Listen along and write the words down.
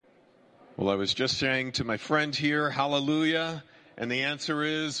Well, I was just saying to my friend here, hallelujah, and the answer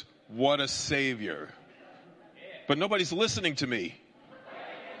is, what a Savior. But nobody's listening to me.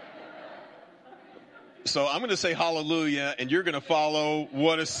 So I'm going to say hallelujah, and you're going to follow,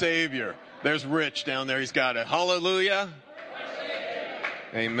 what a Savior. There's Rich down there. He's got it. Hallelujah.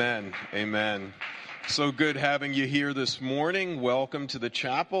 Amen. Amen. So good having you here this morning. Welcome to the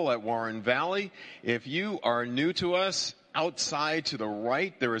chapel at Warren Valley. If you are new to us, outside to the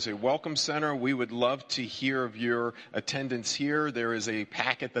right, there is a welcome center. We would love to hear of your attendance here. There is a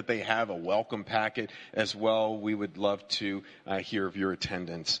packet that they have, a welcome packet as well. We would love to hear of your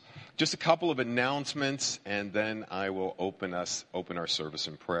attendance. Just a couple of announcements, and then I will open our service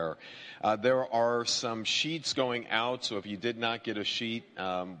in prayer. There are some sheets going out, so if you did not get a sheet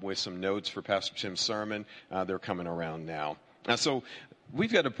with some notes for Pastor Tim's sermon, they're coming around now. So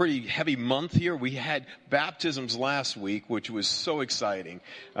we've got a pretty heavy month here. We had baptisms last week, which was so exciting.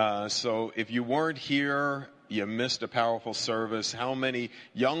 So if you weren't here, you missed a powerful service. How many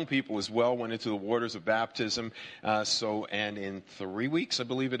young people as well went into the waters of baptism? And in 3 weeks, I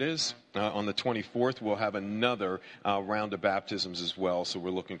believe it is, on the 24th, we'll have another round of baptisms as well. So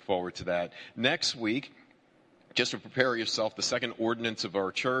we're looking forward to that. Next week, just to prepare yourself, the second ordinance of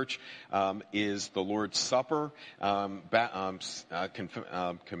our church is the Lord's Supper,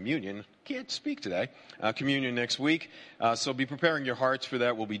 communion. Can't speak today. Communion next week. So be preparing your hearts for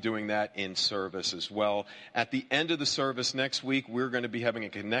that. We'll be doing that in service as well. At the end of the service next week, we're going to be having a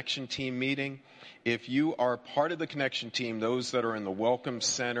connection team meeting. If you are part of the connection team, those that are in the welcome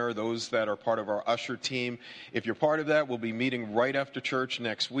center, those that are part of our usher team, if you're part of that, we'll be meeting right after church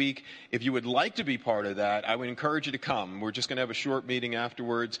next week. If you would like to be part of that, I would encourage you to come. We're just going to have a short meeting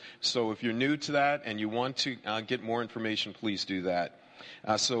afterwards. So if you're new to that and you want to get more information, please do that.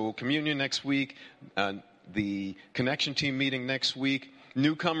 So communion next week, the connection team meeting next week,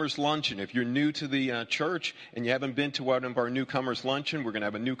 newcomers luncheon. If you're new to the church and you haven't been to one of our newcomers luncheon, we're going to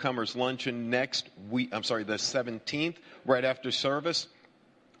have a newcomers luncheon next week. The 17th, right after service.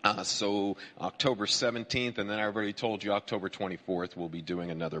 So October 17th, and then I already told you October 24th, we'll be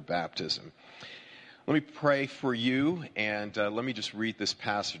doing another baptism. Let me pray for you, and let me just read this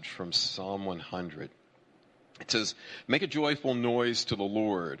passage from Psalm 100. It says, "Make a joyful noise to the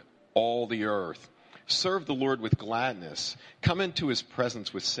Lord, all the earth. Serve the Lord with gladness. Come into his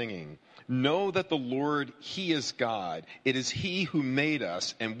presence with singing. Know that the Lord, he is God. It is he who made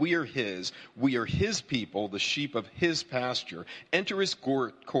us, and we are his. We are his people, the sheep of his pasture. Enter his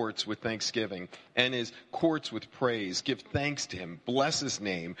courts with thanksgiving, and his courts with praise. Give thanks to him. Bless his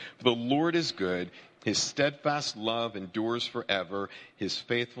name. For the Lord is good. His steadfast love endures forever. His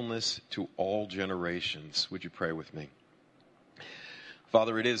faithfulness to all generations." Would you pray with me?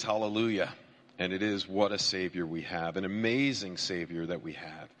 Father, it is hallelujah. And it is what a Savior we have, an amazing Savior that we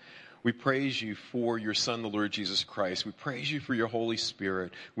have. We praise you for your Son, the Lord Jesus Christ. We praise you for your Holy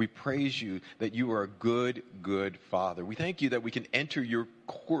Spirit. We praise you that you are a good, good Father. We thank you that we can enter your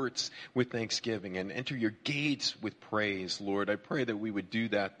courts with thanksgiving and enter your gates with praise, Lord. I pray that we would do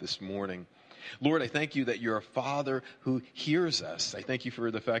that this morning. Lord, I thank you that you're a Father who hears us. I thank you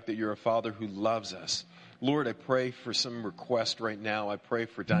for the fact that you're a Father who loves us. Lord, I pray for some request right now. I pray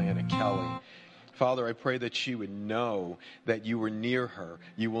for Diana Kelly. Father, I pray that she would know that you are near her.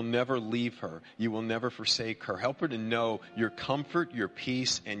 You will never leave her. You will never forsake her. Help her to know your comfort, your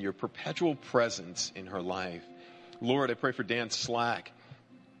peace, and your perpetual presence in her life. Lord, I pray for Dan Slack.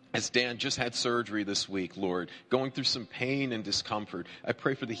 As Dan just had surgery this week, Lord, going through some pain and discomfort. I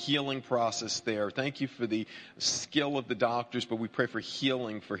pray for the healing process there. Thank you for the skill of the doctors, but we pray for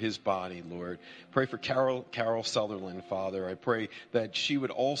healing for his body, Lord. Pray for Carol Sutherland, Father. I pray that she would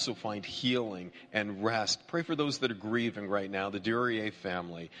also find healing and rest. Pray for those that are grieving right now, the Duryea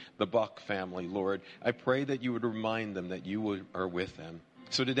family, the Buck family, Lord. I pray that you would remind them that you are with them.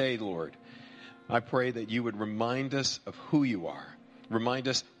 So today, Lord, I pray that you would remind us of who you are. Remind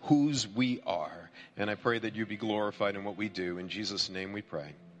us whose we are. And I pray that you be glorified in what we do. In Jesus' name we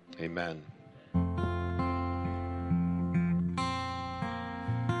pray. Amen.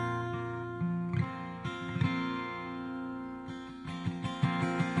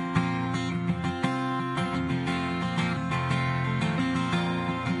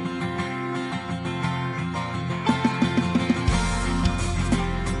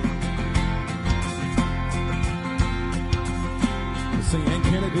 Sing, and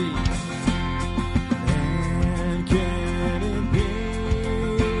can it be? And can it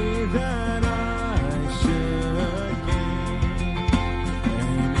be that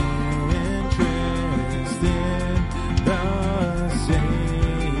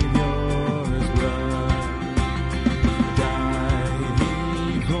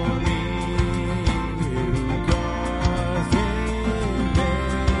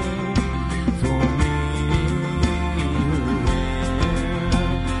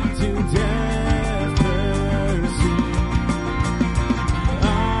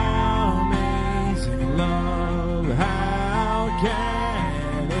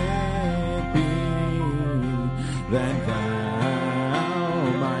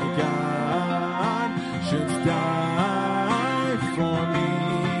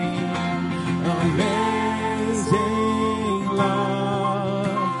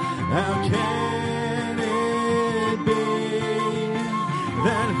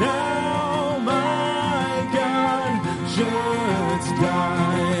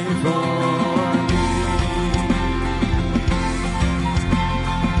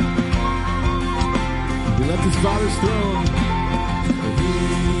throne. He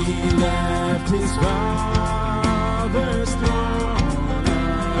left his Father's throne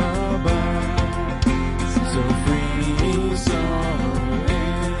above, so free, so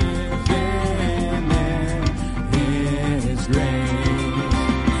living in his grace,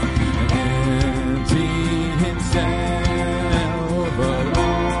 emptied himself of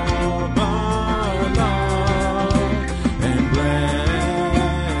all but love, and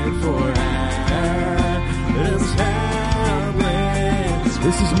bled for Adam's helpless.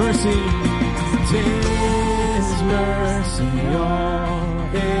 This is mercy. 'Tis mercy, all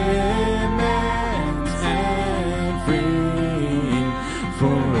immense and free.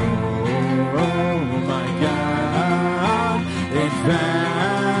 For oh my God, it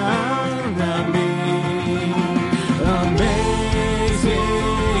found me.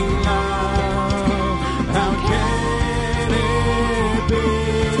 Amazing love, how can it be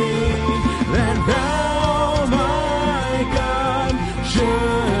that thou, my God,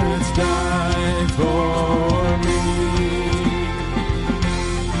 shouldst die for me?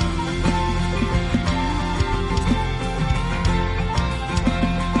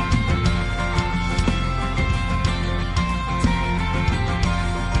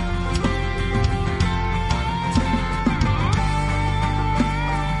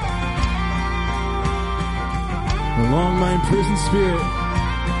 Along my imprisoned spirit,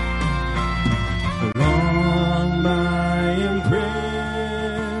 along my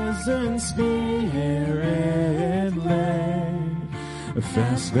imprisoned spirit lay,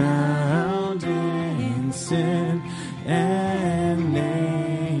 fast bound in sin and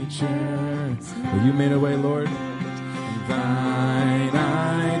nature. Well, you made a way, Lord. Thine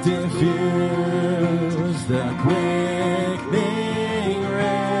eye diffuse the quickening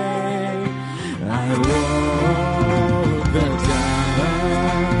ray. I walk the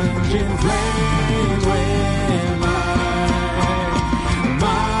dungeon flame with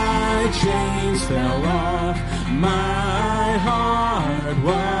my chains fell off, my heart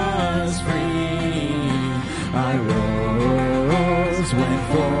was free. I rose, went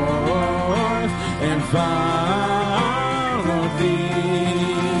forth, and followed thee.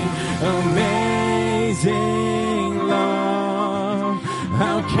 Amazing love,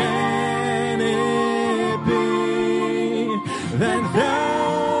 how can it be that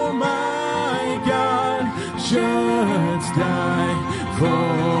thou, my God, shouldst die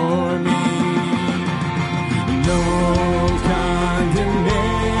for me? No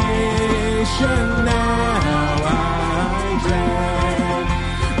condemnation now I dread,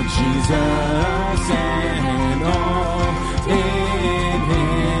 Jesus and all in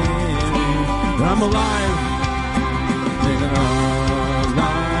him. I'm alive, and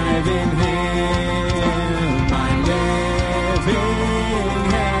alive in him. I'm living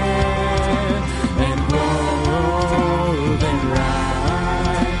head and clothed in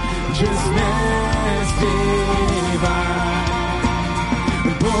righteousness divine.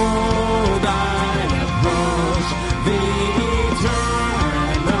 Bold I approach the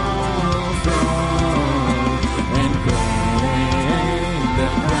eternal throne and claim the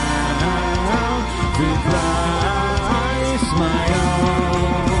crown through Christ my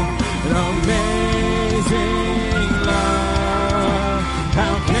own. Amazing love,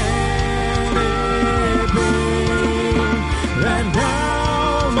 how can it be that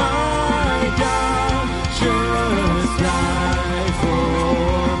thou, my God, shouldst die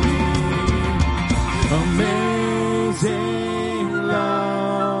for me? Amazing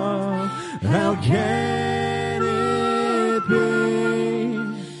love, how can it be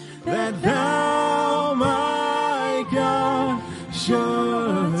that thou, my God,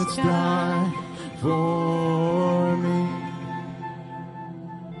 shouldst die for me?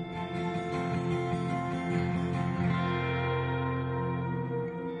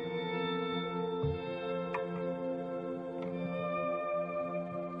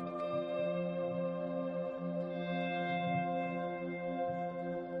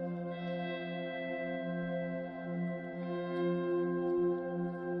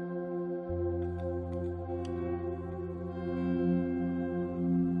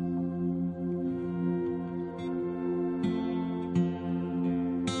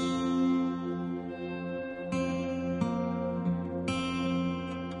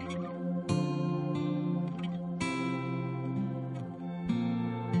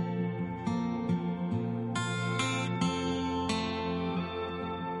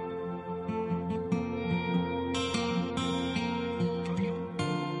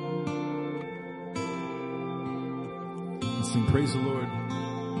 Sing praise the Lord.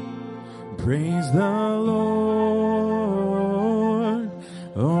 Praise the Lord,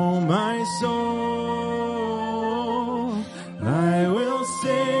 oh my soul.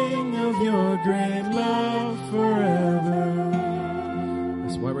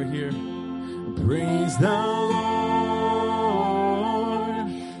 we're here. Praise the Lord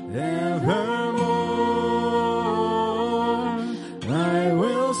evermore. I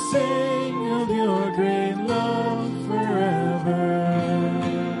will sing of your great love forever.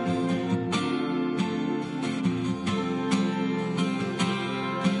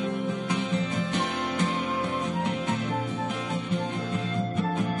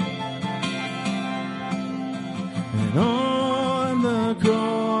 And on the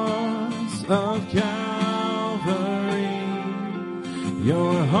cross of Calvary,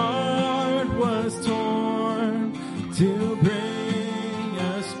 your heart was torn to bring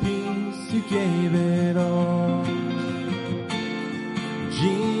us peace. You gave it all,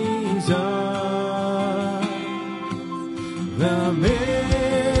 Jesus. The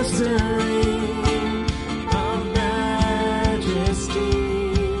mystery of majesty,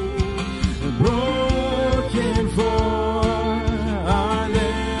 broken for our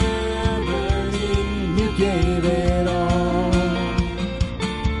liberty. You gave it all,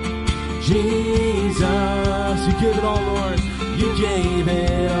 Jesus. You gave it all, Lord. You gave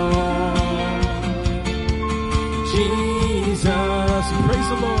it all, Jesus. Praise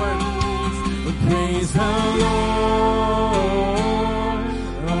the Lord. Praise the Lord,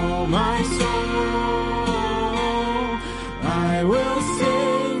 oh my soul. I will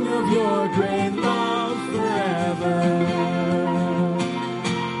sing of your great love forever.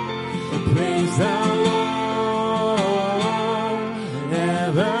 Praise the Lord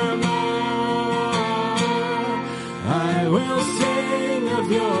evermore. I will sing of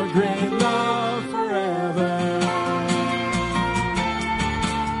your great love forever.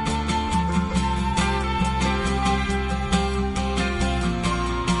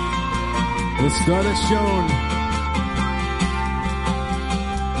 The star that shone,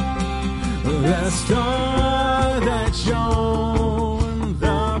 the star that shone,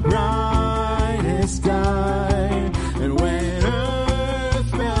 the brightest sky. And when earth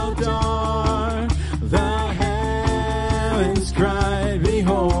fell dark, the heavens cried,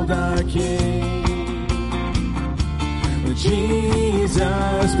 behold our King.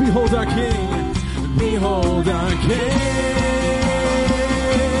 Jesus, behold our King, behold our King.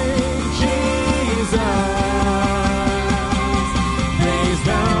 Praise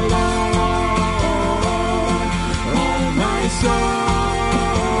the Lord, oh my soul.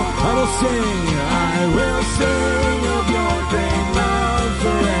 I will sing of your great love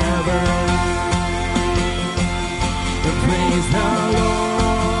forever. Praise the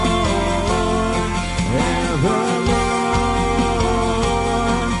Lord evermore.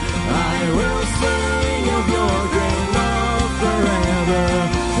 I will sing of your great love forever.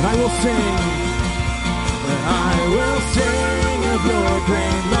 And I will sing of your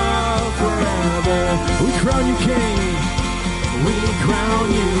great love forever. We crown you King. We crown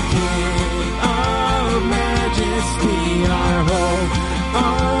you King of majesty, our hope,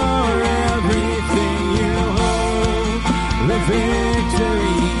 our everything you hold. The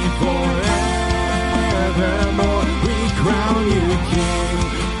victory forevermore. We crown you King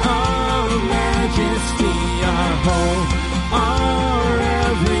of majesty, our hope, our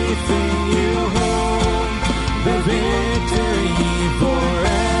everything you hold. The victory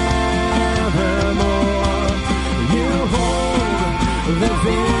forevermore. You hold the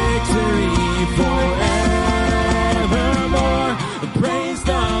victory forevermore. Praise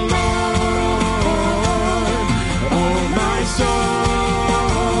the Lord, oh my soul.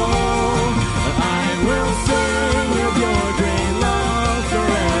 I will sing of your great love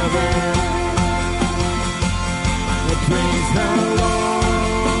forever. Praise the Lord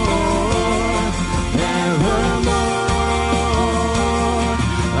evermore.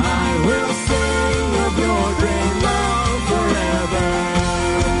 I will sing of your great love forever.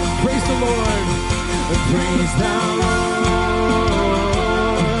 Praise the Lord. Praise the Lord,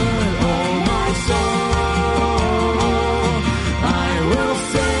 oh my soul. I will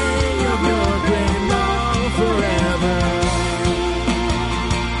sing of your great love forever.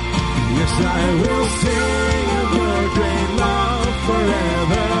 Yes, I will sing of your great love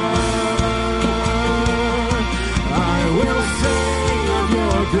forever. I will sing of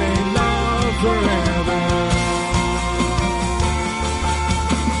your great love forever.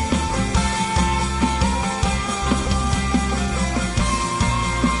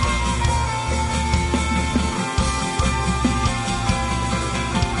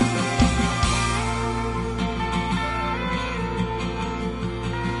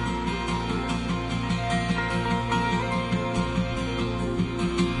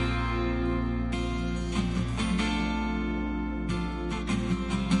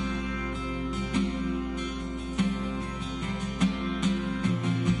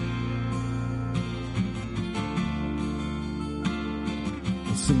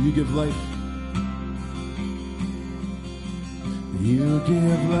 Sing, you give life. You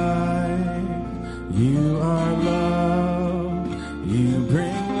give life. You are love. You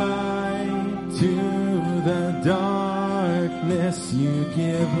bring light to the darkness. You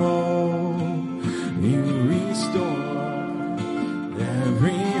give hope. You restore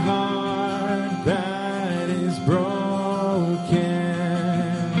every heart that is broken.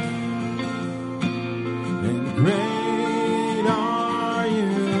 And great are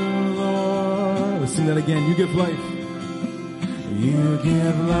you, Lord. Let's sing that again. You give life. You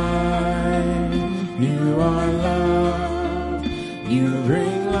give life. You are love. You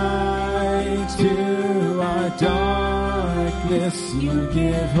bring light to our darkness. You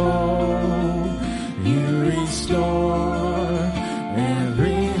give hope. You restore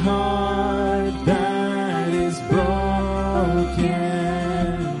every heart that is broken.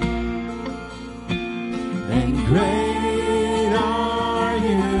 And great are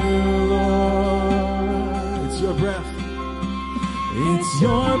you, Lord. It's your breath. It's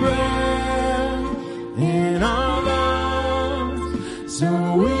your breath in our lungs. So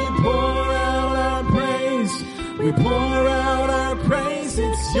we pour out our praise. We pour out our praise.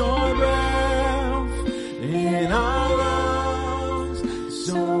 It's your breath in our lungs.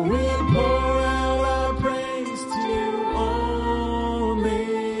 So we pour out our praise to you only.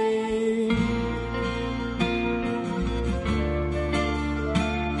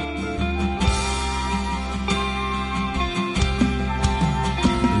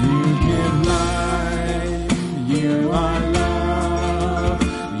 You give life. You are love.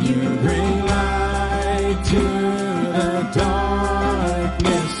 You bring light to the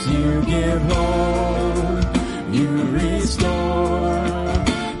darkness. You give hope. You restore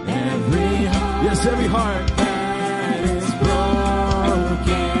every heart. Yes, every heart that is broken.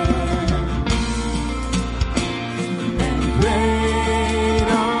 And great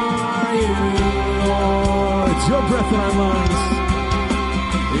are you, Lord. It's your breath in our lungs.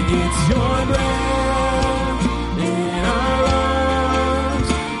 It's your breath in our lungs.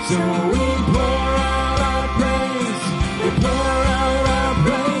 So we pour out our praise. We pour out our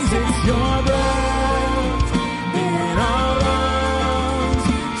praise. It's your breath in our lungs.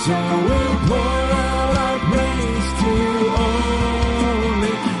 So we pour out our praise to you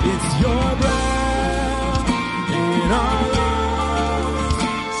only. It's your breath in our lungs.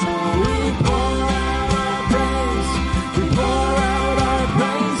 So we pour out our praise. We pour out our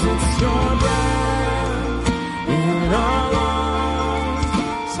praise. It's your breath in our lungs.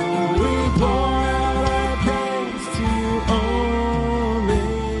 So we pour out our praise to you only.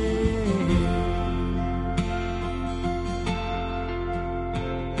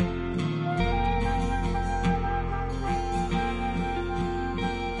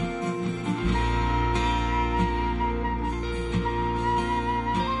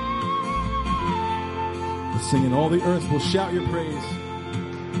 Singing, all the earth will shout your praise.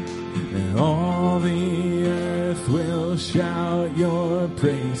 And all the earth will shout your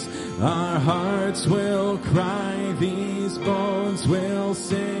praise. Our hearts will cry, these bones will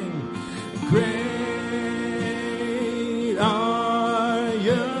sing. Great are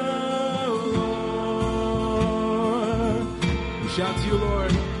you, Lord. We shout to you,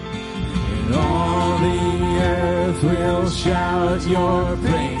 Lord. And all the earth will shout your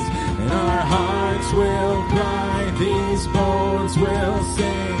praise. And our hearts will cry, these bones will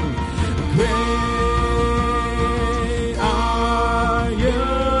sing. Great are you,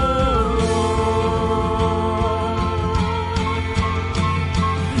 Lord.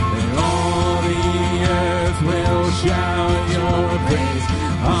 And all the earth will shout your praise.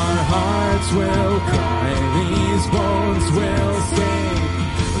 Our hearts will cry, these bones will sing.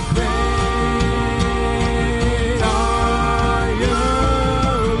 Great are you,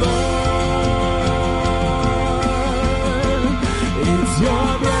 Lord. It's your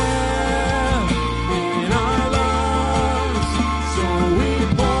breath in our lungs. So we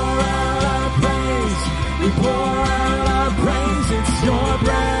pour out our praise. We pour out our praise. It's your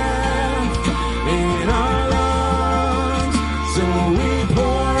breath in our lungs. So we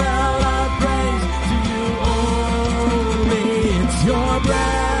pour out our praise to you only. It's your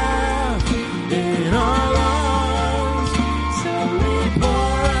breath in our lungs. So we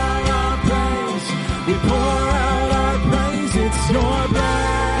pour out our praise. We pour out our praise. It's your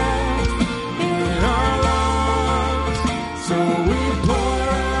breath in our lungs. So we pour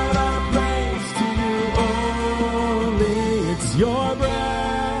out our praise to you only. It's your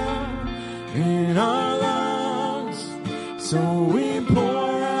breath in our lungs. So we pour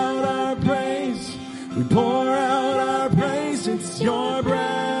out our praise. We pour out our praise. It's your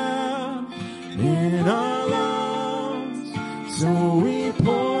breath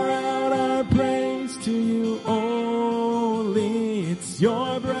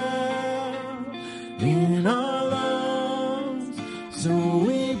So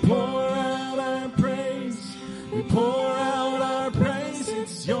we pour out our praise. We pour out our praise.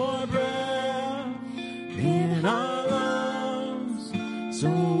 It's your breath in our lungs. So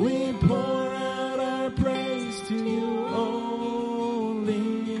we pour out our praise to you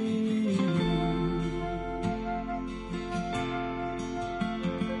only.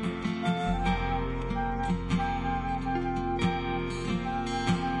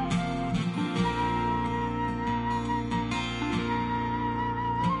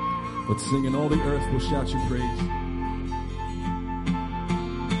 Let's sing, and all the earth will shout your praise.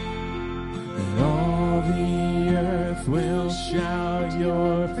 And all the earth will shout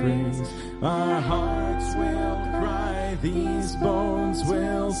your praise. Our hearts will cry, these bones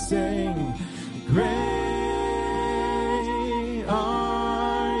will sing. Great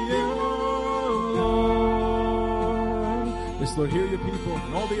are you, Lord. Yes, Lord, hear your people,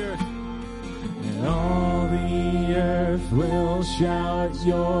 and all the earth. And all the earth will shout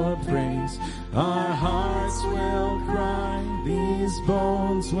your praise. Our hearts will cry, these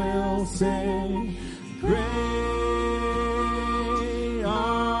bones will sing. Great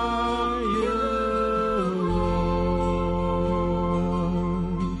are you,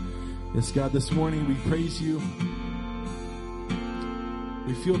 Lord. Yes, God, this morning we praise you.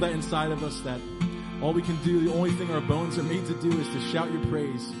 We feel that inside of us, that all we can do, the only thing our bones are made to do is to shout your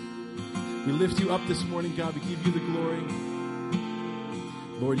praise. We lift you up this morning, God. We give you the glory.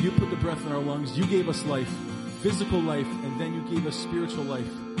 Lord, you put the breath in our lungs. You gave us life, physical life, and then you gave us spiritual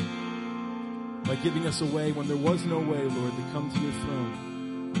life by giving us a way when there was no way, Lord, to come to your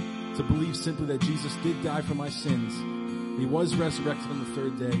throne, to believe simply that Jesus did die for my sins. He was resurrected on the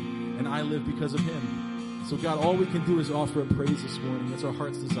third day, and I live because of him. So, God, all we can do is offer a praise this morning. That's our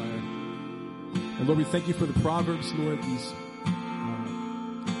heart's desire. And, Lord, we thank you for the Proverbs, Lord, these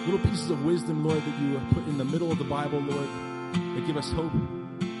little pieces of wisdom, Lord, that you have put in the middle of the Bible, Lord, that give us hope.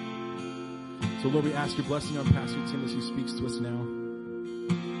 So, Lord, we ask your blessing on Pastor Tim as he speaks to us now.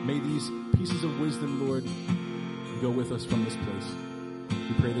 May these pieces of wisdom, Lord, go with us from this place.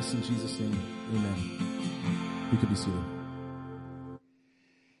 We pray this in Jesus' name. Amen. You can be seated.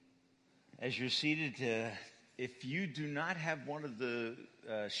 As you're seated, if you do not have one of the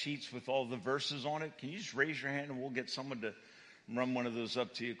sheets with all the verses on it, can you just raise your hand and we'll get someone to run one of those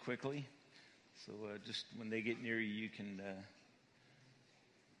up to you quickly. So just when they get near you, you can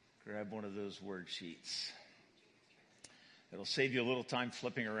grab one of those word sheets. It'll save you a little time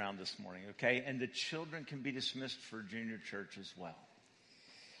flipping around this morning, okay? And the children can be dismissed for junior church as well.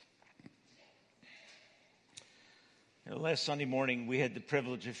 You know, last Sunday morning, we had the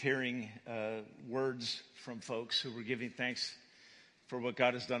privilege of hearing words from folks who were giving thanks for what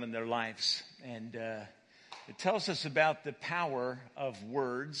God has done in their lives. And it tells us about the power of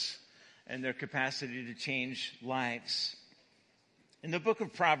words and their capacity to change lives. In the book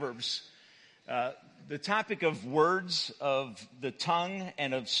of Proverbs, the topic of words, of the tongue,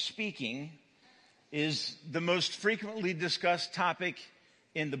 and of speaking is the most frequently discussed topic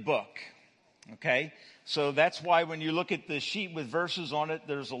in the book. Okay? So that's why when you look at the sheet with verses on it,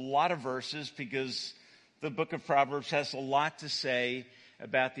 there's a lot of verses because the book of Proverbs has a lot to say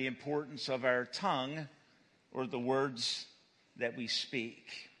about the importance of our tongue, or the words that we speak.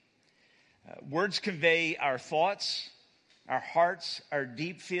 Words convey our thoughts, our hearts, our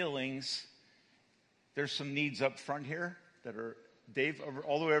deep feelings. There's some needs up front here that are, Dave,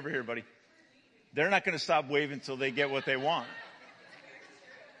 all the way over here, buddy. They're not going to stop waving until they get what they want.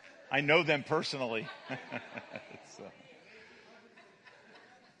 I know them personally.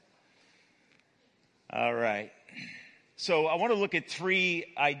 All right. So I want to look at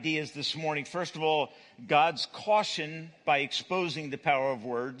three ideas this morning. First of all, God's caution by exposing the power of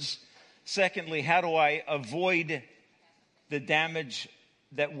words. Secondly, how do I avoid the damage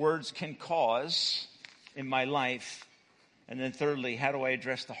that words can cause in my life? And then thirdly, how do I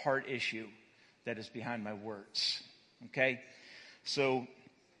address the heart issue that is behind my words? Okay? So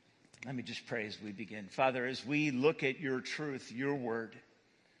let me just pray as we begin. Father, as we look at your truth, your word,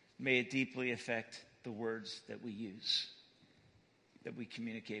 may it deeply affect the words that we use, that we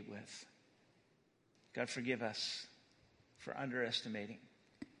communicate with. God, forgive us for underestimating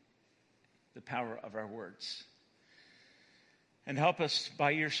the power of our words. And help us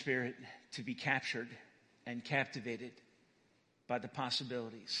by your Spirit to be captured and captivated by the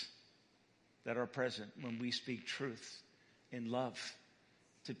possibilities that are present when we speak truth in love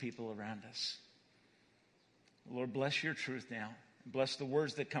to people around us. Lord, bless your truth now. Bless the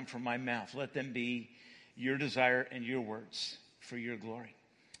words that come from my mouth. Let them be your desire and your words for your glory.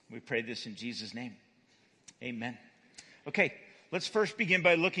 We pray this in Jesus' name. Amen. Okay, let's first begin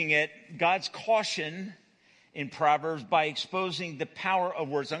by looking at God's caution in Proverbs by exposing the power of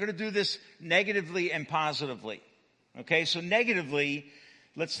words. I'm going to do this negatively and positively. Okay, so negatively,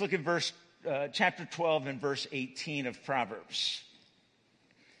 let's look at chapter 12 and verse 18 of Proverbs.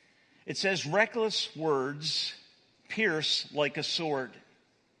 It says, reckless words pierce like a sword,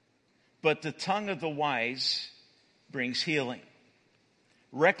 but the tongue of the wise brings healing.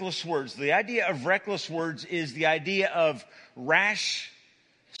 Reckless words. The idea of reckless words is the idea of rash,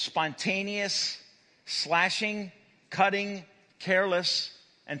 spontaneous, slashing, cutting, careless,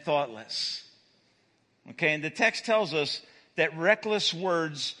 and thoughtless. Okay, and the text tells us that reckless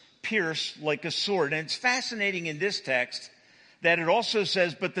words pierce like a sword. And it's fascinating in this text that it also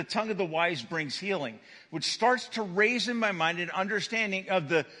says, but the tongue of the wise brings healing, which starts to raise in my mind an understanding of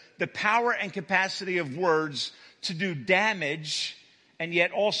the power and capacity of words to do damage and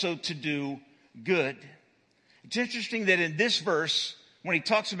yet also to do good. It's interesting that in this verse, when he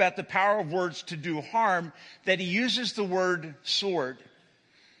talks about the power of words to do harm, that he uses the word sword.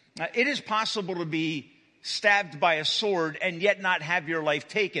 Now, it is possible to be stabbed by a sword and yet not have your life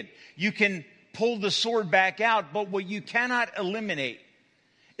taken. You can pull the sword back out, but what you cannot eliminate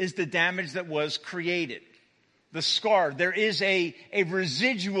is the damage that was created. The scar. There is a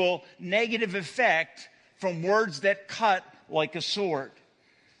residual negative effect from words that cut like a sword.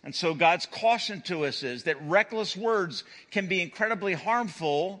 And so God's caution to us is that reckless words can be incredibly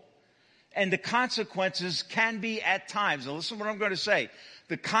harmful, and the consequences can be at times. Now listen to what I'm going to say.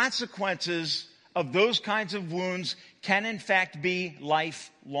 The consequences of those kinds of wounds can in fact be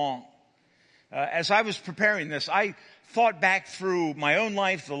lifelong. As I was preparing this, I thought back through my own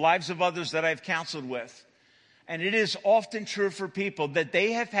life, the lives of others that I've counseled with. And it is often true for people that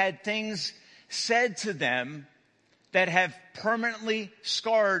they have had things said to them that have permanently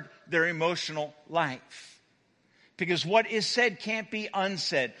scarred their emotional life. Because what is said can't be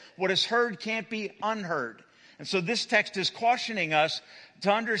unsaid. What is heard can't be unheard. And so this text is cautioning us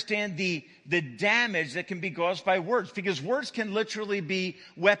to understand the damage that can be caused by words. Because words can literally be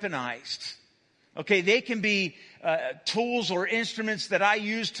weaponized. Okay, they can be tools or instruments that I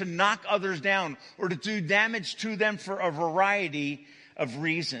use to knock others down or to do damage to them for a variety of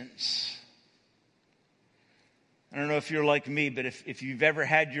reasons. I don't know if you're like me, but if you've ever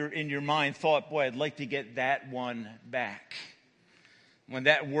had in your mind thought, boy, I'd like to get that one back. When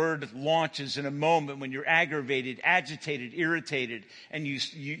that word launches in a moment, when you're aggravated, agitated, irritated, and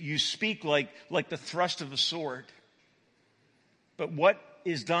you speak like the thrust of a sword. But what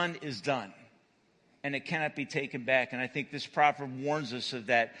is done is done. And it cannot be taken back. And I think this proverb warns us of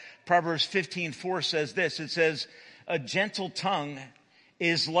that. Proverbs 15:4 says this. It says, a gentle tongue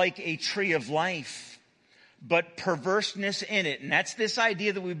is like a tree of life, but perverseness in it. And that's this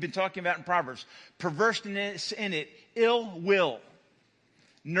idea that we've been talking about in Proverbs. Perverseness in it, ill will,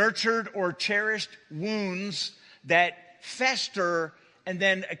 nurtured or cherished wounds that fester and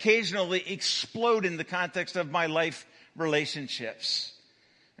then occasionally explode in the context of my life relationships.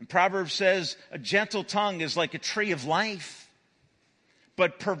 And Proverbs says a gentle tongue is like a tree of life,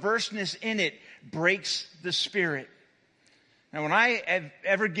 but perverseness in it breaks the spirit. Now, when I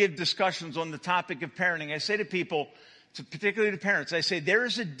ever give discussions on the topic of parenting, I say to people, particularly to parents, I say there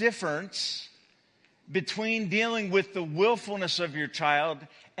is a difference between dealing with the willfulness of your child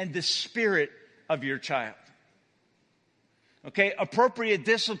and the spirit of your child. Okay, appropriate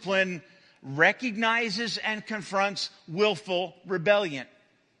discipline recognizes and confronts willful rebellion.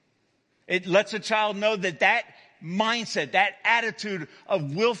 It lets a child know that mindset, that attitude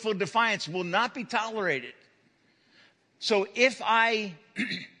of willful defiance will not be tolerated. So if I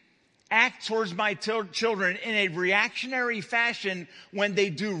act towards my children in a reactionary fashion when they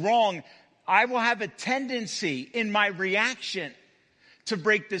do wrong, I will have a tendency in my reaction to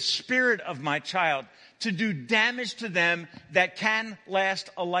break the spirit of my child, to do damage to them that can last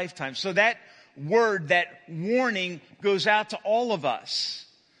a lifetime. So that word, that warning goes out to all of us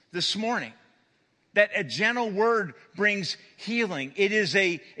this morning. That a gentle word brings healing. It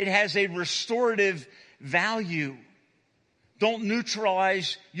has a restorative value. Don't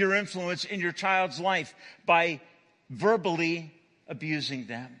neutralize your influence in your child's life by verbally abusing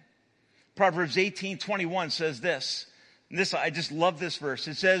them. Proverbs 18:21 says this. And this, I just love this verse.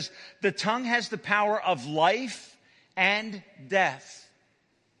 It says, the tongue has the power of life and death.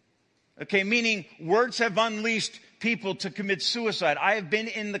 Okay, meaning words have unleashed people to commit suicide. I have been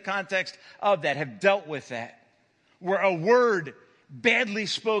in the context of that, have dealt with that. Where a word badly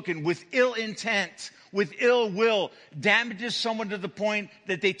spoken with ill intent, with ill will, damages someone to the point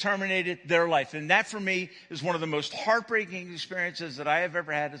that they terminated their life. And that for me is one of the most heartbreaking experiences that I have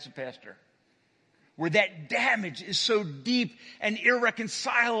ever had as a pastor. where that damage is so deep and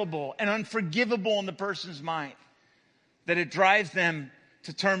irreconcilable and unforgivable in the person's mind that it drives them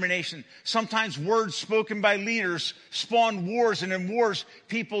to termination. Sometimes words spoken by leaders spawn wars, and in wars,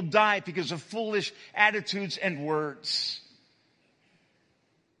 people die because of foolish attitudes and words.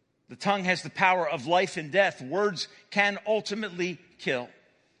 The tongue has the power of life and death. Words can ultimately kill.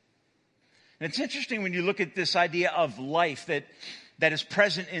 And it's interesting when you look at this idea of life that is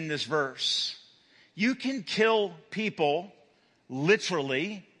present in this verse. You can kill people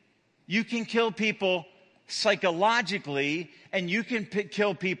literally, you can kill people psychologically, and you can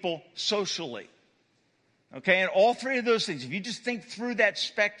kill people socially. Okay, and all three of those things, if you just think through that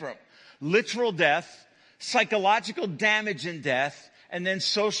spectrum, literal death, psychological damage and death, and then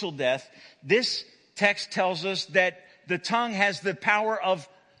social death, this text tells us that the tongue has the power of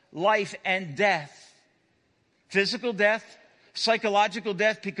life and death. Physical death, psychological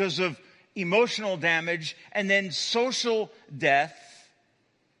death because of emotional damage, and then social death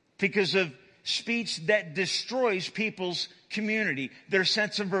because of speech that destroys people's community, their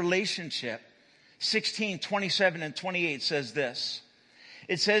sense of relationship. 16:27 and 28 says this.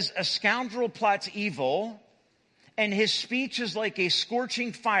 It says, a scoundrel plots evil, and his speech is like a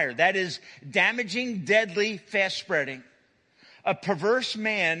scorching fire. That is damaging, deadly, fast spreading. A perverse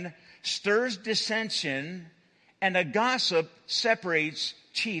man stirs dissension, and a gossip separates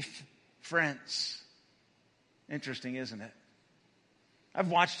chief friends. Interesting, isn't it? I've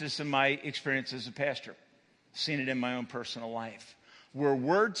watched this in my experience as a pastor, seen it in my own personal life, where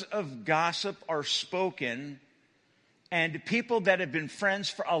words of gossip are spoken, and people that have been friends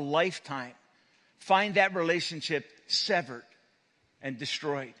for a lifetime find that relationship severed and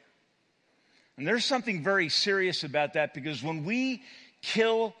destroyed. And there's something very serious about that, because when we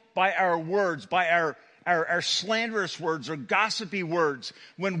kill by our words, by our slanderous words or gossipy words,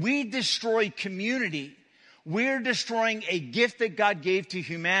 when we destroy community, we're destroying a gift that God gave to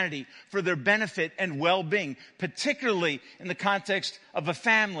humanity for their benefit and well-being, particularly in the context of a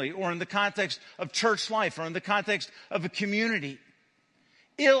family or in the context of church life or in the context of a community.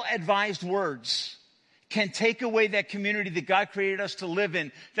 Ill-advised words can take away that community that God created us to live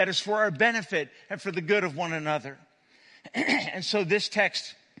in, that is for our benefit and for the good of one another. And so this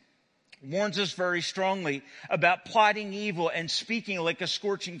text warns us very strongly about plotting evil and speaking like a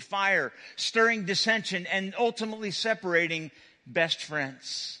scorching fire, stirring dissension, and ultimately separating best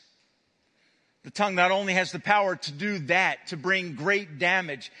friends. The tongue not only has the power to do that, to bring great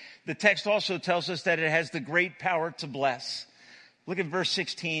damage, the text also tells us that it has the great power to bless. Look at verse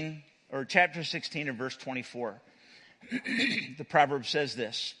 16, or chapter 16 and verse 24. The proverb says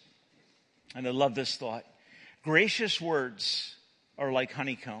this, and I love this thought. Gracious words are like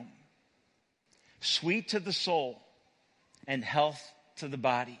honeycomb, sweet to the soul and health to the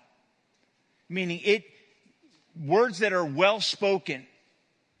body. Meaning words that are well spoken,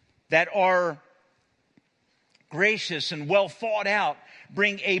 that are gracious and well thought out,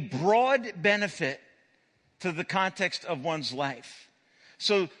 bring a broad benefit to the context of one's life.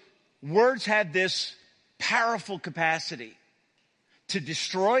 So words have this powerful capacity to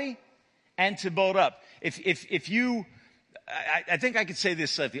destroy and to build up. If you, I think I could say this,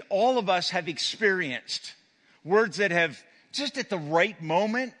 Sophie, all of us have experienced words that have just at the right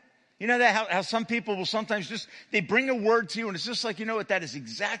moment. You know that how some people will sometimes they bring a word to you and it's just like, you know what, that is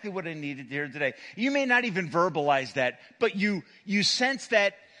exactly what I needed to hear today. You may not even verbalize that, but you sense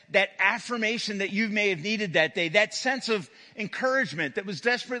that affirmation that you may have needed that day, that sense of encouragement that was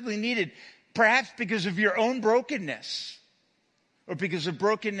desperately needed, perhaps because of your own brokenness or because of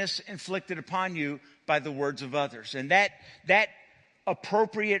brokenness inflicted upon you by the words of others. And that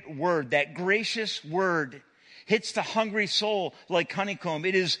appropriate word, that gracious word, hits the hungry soul like honeycomb.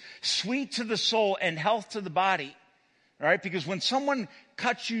 It is sweet to the soul and health to the body. All right? Because when someone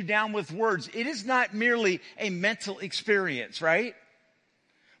cuts you down with words, it is not merely a mental experience, right?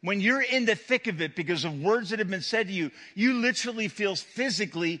 When you're in the thick of it because of words that have been said to you, you literally feel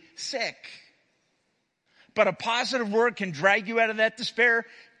physically sick. But a positive word can drag you out of that despair,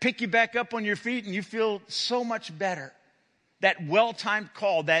 pick you back up on your feet, and you feel so much better. That well-timed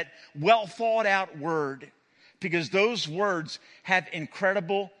call, that well-thought-out word, because those words have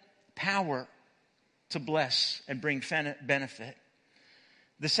incredible power to bless and bring benefit.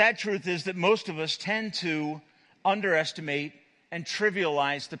 The sad truth is that most of us tend to underestimate and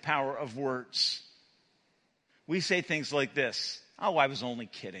trivialize the power of words. We say things like this, oh, I was only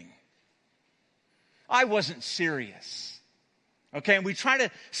kidding. I wasn't serious. Okay, and we try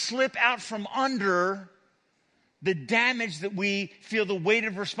to slip out from under the damage that we feel the weight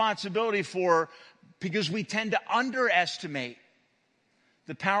of responsibility for because we tend to underestimate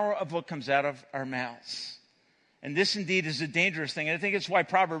The power of what comes out of our mouths. And this indeed is a dangerous thing. And I think it's why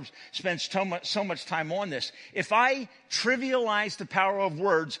Proverbs spends so much time on this. If I trivialize the power of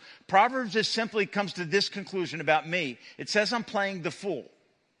words, Proverbs just simply comes to this conclusion about me. It says I'm playing the fool.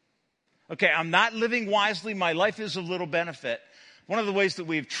 Okay, I'm not living wisely. My life is of little benefit. One of the ways that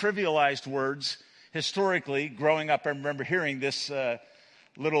we've trivialized words historically, growing up, I remember hearing this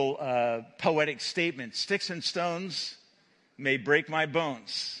little poetic statement. Sticks and stones may break my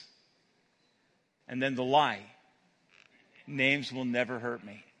bones. And then the lie. Names will never hurt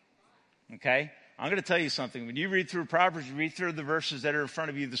me. Okay? I'm going to tell you something. When you read through Proverbs, you read through the verses that are in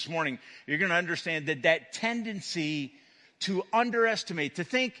front of you this morning, you're going to understand that tendency to underestimate, to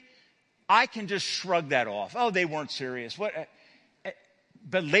think, I can just shrug that off. Oh, they weren't serious. What?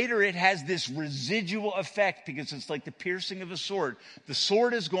 But later it has this residual effect because it's like the piercing of a sword. The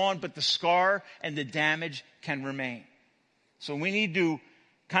sword is gone, but the scar and the damage can remain. So we need to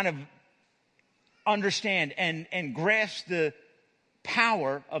kind of understand and grasp the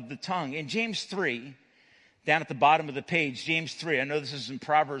power of the tongue. In James 3, down at the bottom of the page, James 3, I know this is in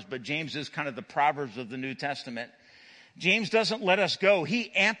Proverbs, but James is kind of the Proverbs of the New Testament. James doesn't let us go.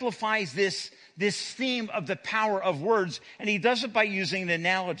 He amplifies this theme of the power of words, and he does it by using an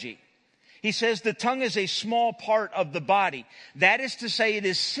analogy. He says the tongue is a small part of the body. That is to say, it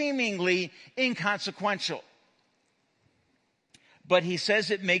is seemingly inconsequential. But he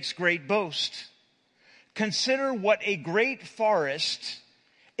says it makes great boast. Consider what a great forest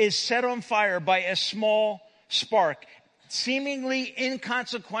is set on fire by a small spark, seemingly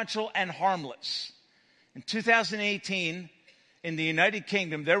inconsequential and harmless. In 2018, in the United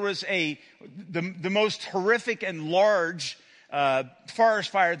Kingdom, there was the most horrific and large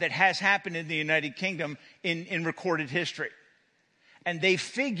forest fire that has happened in the United Kingdom in recorded history. And they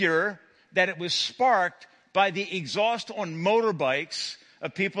figure that it was sparked by the exhaust on motorbikes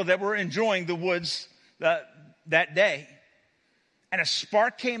of people that were enjoying the woods that day. And a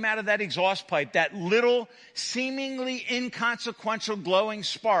spark came out of that exhaust pipe. That little, seemingly inconsequential glowing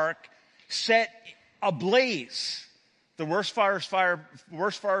spark set ablaze the worst forest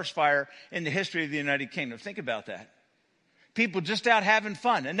fire in the history of the United Kingdom. Think about that. People just out having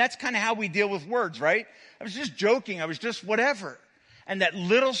fun. And that's kind of how we deal with words, right? I was just joking. I was just whatever. And that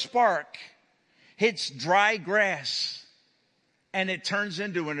little spark hits dry grass and it turns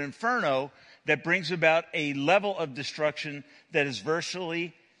into an inferno that brings about a level of destruction that is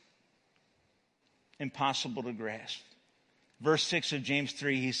virtually impossible to grasp. Verse 6 of James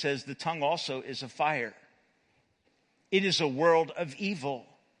 3, he says, the tongue also is a fire. It is a world of evil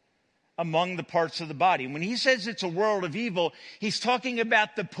among the parts of the body. When he says it's a world of evil, he's talking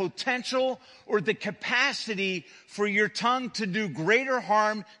about the potential or the capacity for your tongue to do greater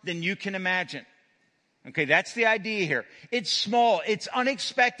harm than you can imagine. Okay, that's the idea here. It's small. It's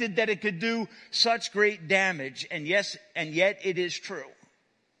unexpected that it could do such great damage. And yet it is true.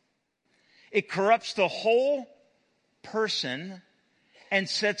 It corrupts the whole person and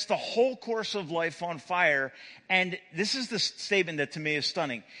sets the whole course of life on fire. And this is the statement that to me is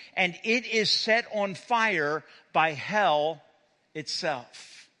stunning. And it is set on fire by hell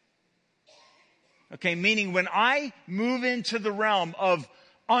itself. Okay, meaning when I move into the realm of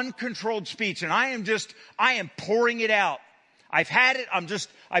uncontrolled speech and I am pouring it out. I've had it.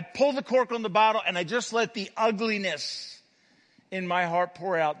 I pull the cork on the bottle and I just let the ugliness in my heart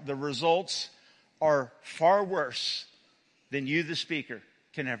pour out. The results are far worse than you, the speaker,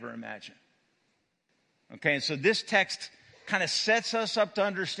 can ever imagine. Okay, and so this text kind of sets us up to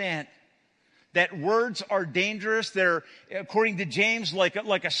understand that words are dangerous. They're, according to James, like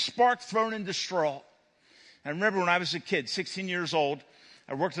a spark thrown into straw. I remember when I was a kid, 16 years old,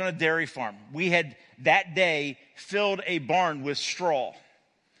 I worked on a dairy farm. We had that day filled a barn with straw.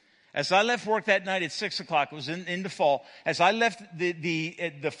 As I left work that night at 6 o'clock, it was in the fall. As I left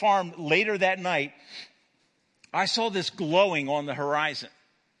the farm later that night, I saw this glowing on the horizon.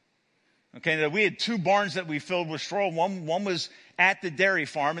 Okay, we had two barns that we filled with straw. One was at the dairy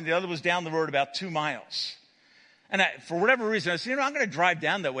farm, and the other was down the road about 2 miles. And for whatever reason, I said, I'm going to drive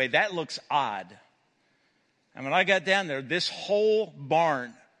down that way. That looks odd. And when I got down there, this whole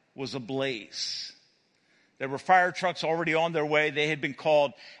barn was ablaze. There were fire trucks already on their way. They had been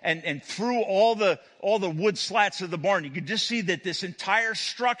called. And through all the wood slats of the barn, you could just see that this entire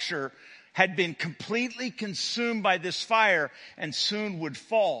structure had been completely consumed by this fire and soon would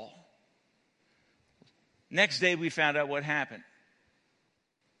fall. Next day, we found out what happened.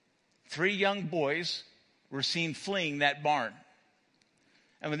 3 young boys were seen fleeing that barn.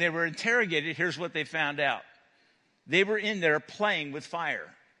 And when they were interrogated, here's what they found out. They were in there playing with fire.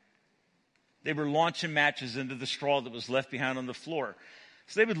 They were launching matches into the straw that was left behind on the floor.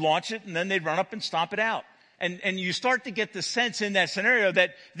 So they would launch it, and then they'd run up and stomp it out. And you start to get the sense in that scenario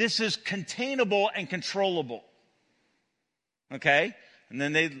that this is containable and controllable. Okay? And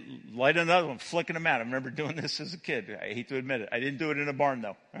then they light another one, flicking them out. I remember doing this as a kid. I hate to admit it. I didn't do it in a barn,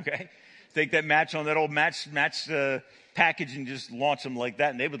 though. Okay? Take that match on that old match package and just launch them like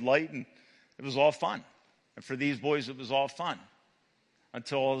that. And they would light, and it was all fun. And for these boys, it was all fun.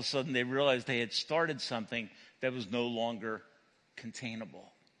 Until all of a sudden they realized they had started something that was no longer containable.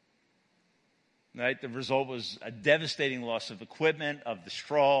 Right? The result was a devastating loss of equipment, of the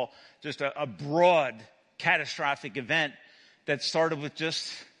straw, just a broad, catastrophic event that started with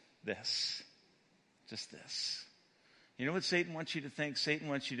just this. Just this. You know what Satan wants you to think? Satan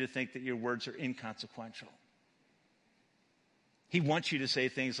wants you to think that your words are inconsequential. He wants you to say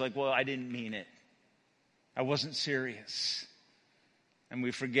things like, well, I didn't mean it. I wasn't serious. And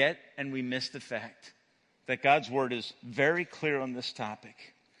we forget and we miss the fact that God's word is very clear on this topic.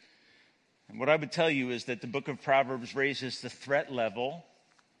 And what I would tell you is that the book of Proverbs raises the threat level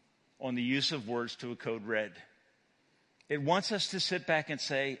on the use of words to a code red. It wants us to sit back and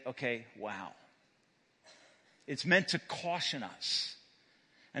say, okay, wow. It's meant to caution us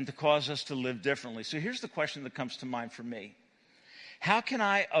and to cause us to live differently. So here's the question that comes to mind for me. How can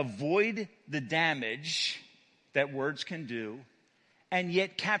I avoid the damage that words can do and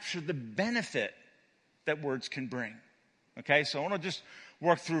yet capture the benefit that words can bring? Okay, so I want to just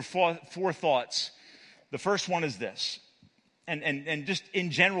work through four thoughts. The first one is this. And just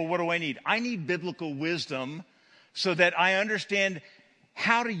in general, what do I need? I need biblical wisdom so that I understand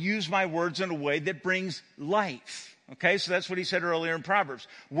how to use my words in a way that brings life. Okay, so that's what he said earlier in Proverbs.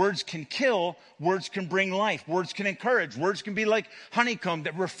 Words can kill, words can bring life, words can encourage, words can be like honeycomb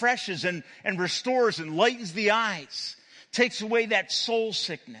that refreshes and restores and lightens the eyes, takes away that soul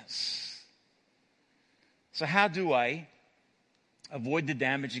sickness. So how do I avoid the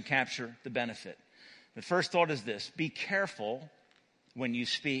damage and capture the benefit? The first thought is this: be careful when you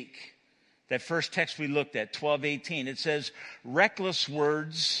speak. That first text we looked at, 12:18, it says, reckless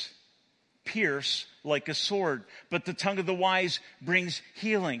words pierce like a sword, but the tongue of the wise brings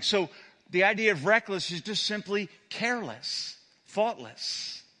healing. So the idea of reckless is just simply careless,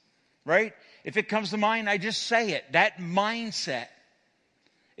 thoughtless, right? If it comes to mind, I just say it. That mindset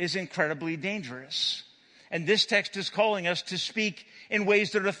is incredibly dangerous. And this text is calling us to speak in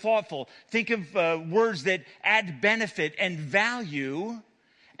ways that are thoughtful. Think of words that add benefit and value.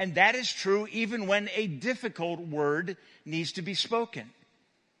 And that is true even when a difficult word needs to be spoken.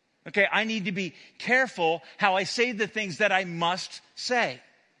 Okay, I need to be careful how I say the things that I must say.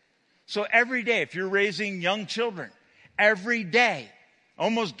 So every day, if you're raising young children, every day,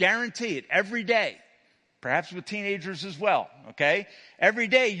 almost guarantee it, every day, perhaps with teenagers as well, okay? Every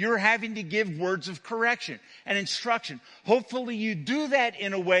day you're having to give words of correction and instruction. Hopefully you do that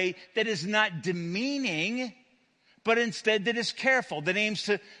in a way that is not demeaning, but instead that is careful, that aims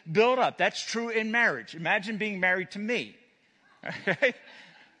to build up. That's true in marriage. Imagine being married to me, okay?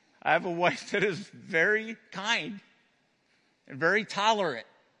 I have a wife that is very kind and very tolerant.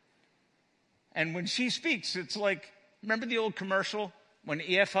 And when she speaks, it's like, remember the old commercial when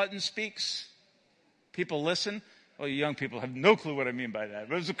E.F. Hutton speaks? People listen. Well, you young people have no clue what I mean by that.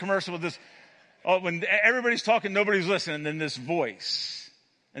 But it was a commercial with this, when everybody's talking, nobody's listening, and then this voice.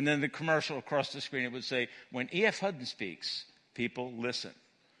 And then the commercial across the screen, it would say, when E.F. Hutton speaks, people listen.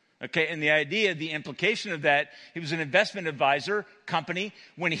 Okay, and the idea, the implication of that, he was an investment advisor company.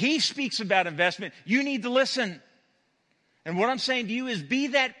 When he speaks about investment, you need to listen. And what I'm saying to you is be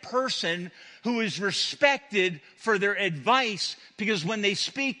that person who is respected for their advice, because when they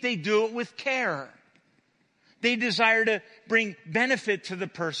speak, they do it with care. They desire to bring benefit to the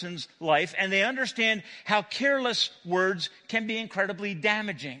person's life, and they understand how careless words can be incredibly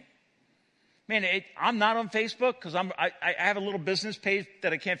damaging. Man, I'm not on Facebook because I have a little business page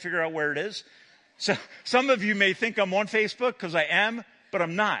that I can't figure out where it is. So some of you may think I'm on Facebook because I am, but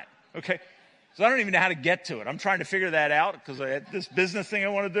I'm not. Okay, so I don't even know how to get to it. I'm trying to figure that out because I had this business thing I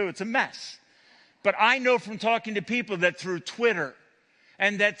want to do. It's a mess. But I know from talking to people that through Twitter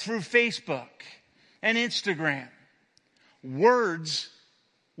and that through Facebook and Instagram, words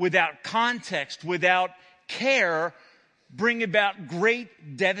without context, without care, bring about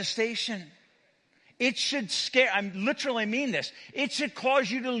great devastation. It should scare, I literally mean this, it should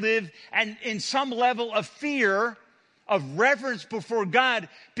cause you to live in some level of fear, of reverence before God,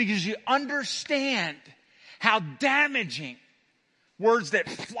 because you understand how damaging words that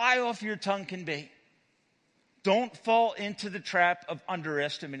fly off your tongue can be. Don't fall into the trap of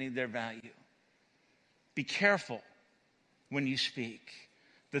underestimating their value. Be careful when you speak.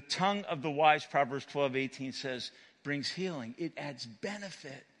 The tongue of the wise, Proverbs 12:18 says, brings healing. It adds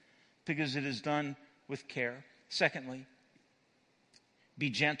benefit because it is done with care. Secondly, be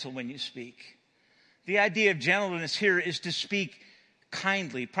gentle when you speak. The idea of gentleness here is to speak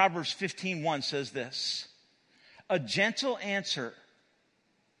kindly. Proverbs 15:1 says this: a gentle answer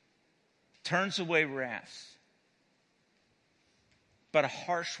turns away wrath, but a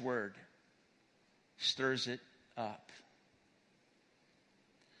harsh word stirs it up.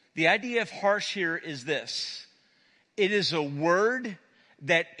 The idea of harsh here is this: it is a word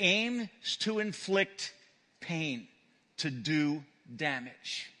that aims to inflict pain, to do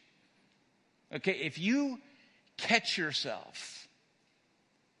damage. Okay, if you catch yourself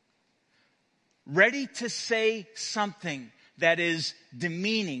ready to say something that is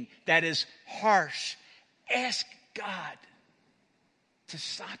demeaning, that is harsh, ask God to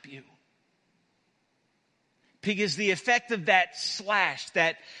stop you. Because the effect of that slash,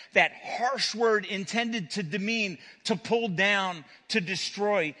 that harsh word intended to demean, to pull down, to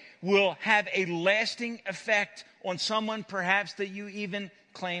destroy, will have a lasting effect on someone perhaps that you even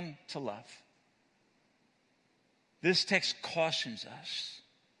claim to love. This text cautions us.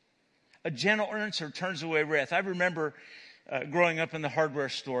 A gentle answer turns away wrath. I remember growing up in the hardware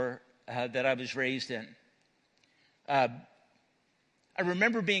store that I was raised in. I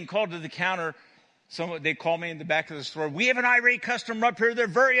remember being called to the counter. They call me in the back of the store. We have an irate customer up here. They're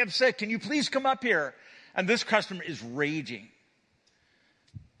very upset. Can you please come up here? And this customer is raging.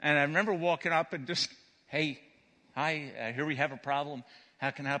 And I remember walking up and just, hey, hi, here we have a problem. How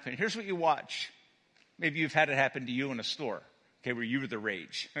can I help you? Here's what you watch. Maybe you've had it happen to you in a store, okay, where you were the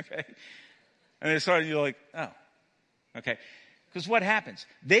rage, okay? And they started, you're like, oh, okay. Because what happens?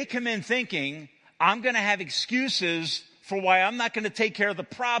 They come in thinking, I'm going to have excuses for why I'm not going to take care of the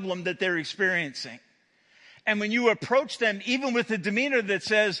problem that they're experiencing. And when you approach them, even with a demeanor that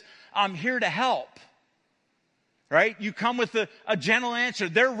says, I'm here to help, right? You come with a gentle answer.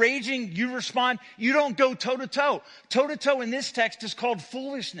 They're raging, you respond. You don't go toe-to-toe. Toe-to-toe in this text is called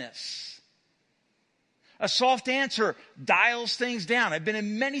foolishness. A soft answer dials things down. I've been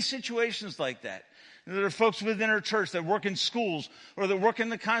in many situations like that. There are folks within our church that work in schools or that work in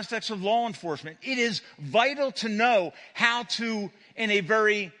the context of law enforcement. It is vital to know how to, in a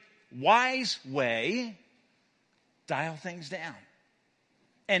very wise way, dial things down.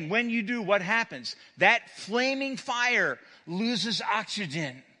 And when you do, what happens? That flaming fire loses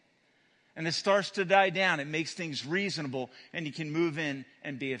oxygen and it starts to die down. It makes things reasonable and you can move in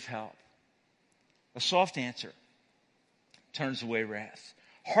and be of help. A soft answer turns away wrath.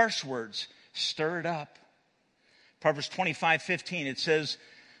 Harsh words stir it up. Proverbs 25:15, it says,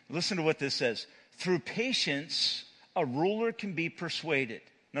 listen to what this says. Through patience, a ruler can be persuaded.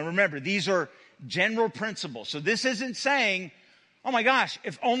 Now remember, these are general principles. So this isn't saying, oh my gosh,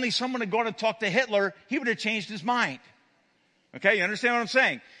 if only someone had gone to talk to Hitler, he would have changed his mind. Okay, you understand what I'm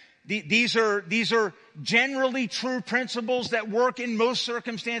saying? These are generally true principles that work in most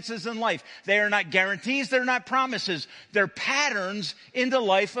circumstances in life. They are not guarantees. They're not promises. They're patterns in the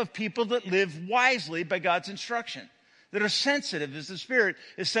life of people that live wisely by God's instruction, that are sensitive as the Spirit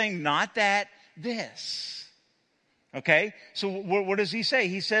is saying, not that, this. Okay? So what does he say?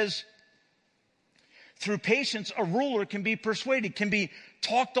 He says, through patience, a ruler can be persuaded, can be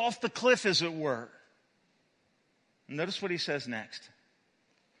talked off the cliff, as it were. Notice what he says next.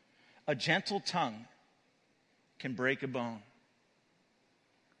 A gentle tongue can break a bone.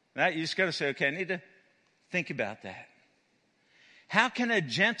 Now, you just got to say, okay, I need to think about that. How can a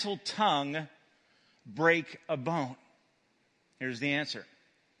gentle tongue break a bone? Here's the answer.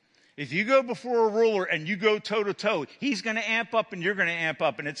 If you go before a ruler and you go toe-to-toe, he's going to amp up and you're going to amp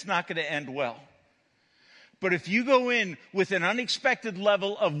up, and it's not going to end well. But if you go in with an unexpected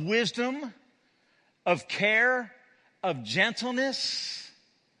level of wisdom, of care, of gentleness,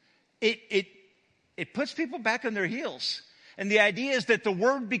 it puts people back on their heels. And the idea is that the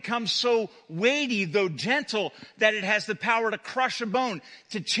word becomes so weighty, though gentle, that it has the power to crush a bone,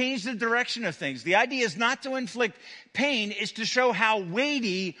 to change the direction of things. The idea is not to inflict pain, it's to show how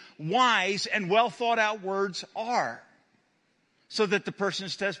weighty, wise, and well thought out words are. So that the person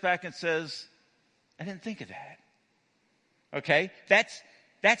steps back and says, I didn't think of that. Okay?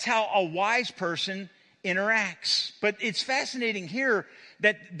 That's how a wise person interacts. But it's fascinating here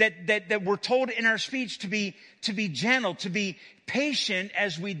that we're told in our speech to be gentle, to be patient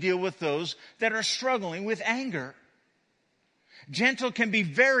as we deal with those that are struggling with anger. Gentle can be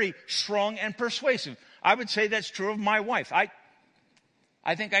very strong and persuasive. I would say that's true of my wife. I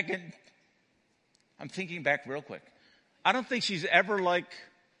think I'm thinking back real quick. I don't think she's ever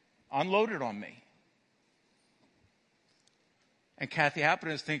unloaded on me. And Kathy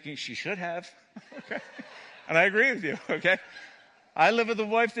Happen is thinking she should have. Okay. And I agree with you, okay? I live with a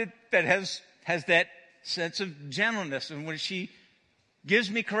wife that has that sense of gentleness. And when she gives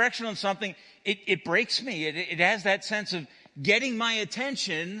me correction on something, it breaks me. It has that sense of getting my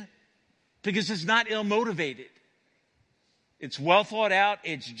attention because it's not ill-motivated. It's well thought out.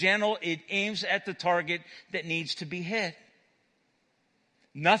 It's gentle. It aims at the target that needs to be hit.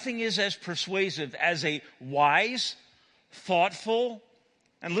 Nothing is as persuasive as a wise, thoughtful,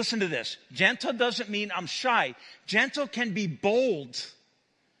 and listen to this. Gentle doesn't mean I'm shy. Gentle can be bold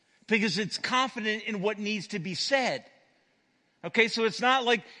because it's confident in what needs to be said. Okay, so it's not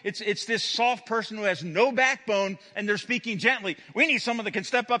like it's this soft person who has no backbone and they're speaking gently. We need someone that can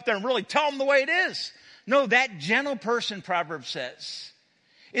step up there and really tell them the way it is. No, that gentle person, Proverbs says,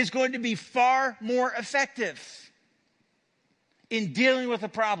 is going to be far more effective in dealing with a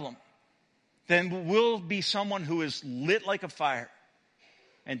problem than will be someone who is lit like a fire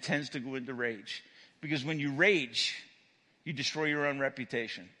and tends to go into rage. Because when you rage, you destroy your own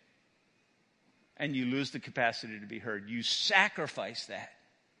reputation and you lose the capacity to be heard. You sacrifice that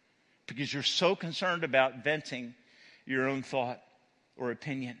because you're so concerned about venting your own thought or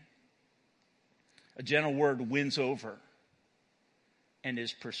opinion. A gentle word wins over and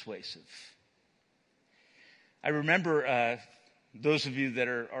is persuasive. I remember those of you that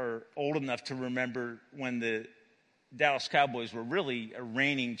are old enough to remember when the Dallas Cowboys were really a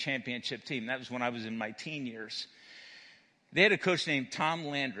reigning championship team. That was when I was in my teen years. They had a coach named Tom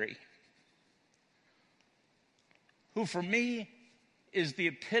Landry, who for me is the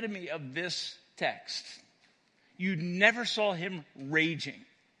epitome of this text. You never saw him raging.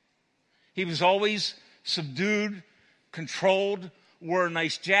 He was always subdued, controlled, wore a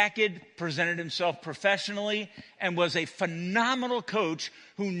nice jacket, presented himself professionally, and was a phenomenal coach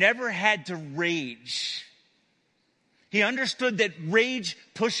who never had to rage. He understood that rage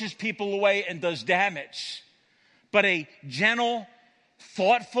pushes people away and does damage. But a gentle,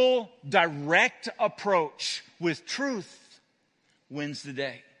 thoughtful, direct approach with truth wins the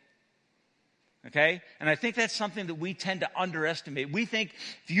day. Okay? And I think that's something that we tend to underestimate. We think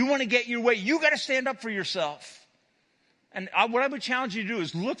if you want to get your way, you got to stand up for yourself. And what I would challenge you to do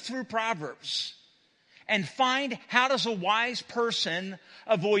is look through Proverbs and find how does a wise person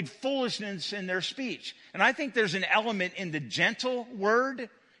avoid foolishness in their speech. And I think there's an element in the gentle word,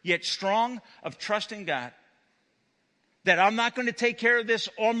 yet strong, of trusting God. That I'm not going to take care of this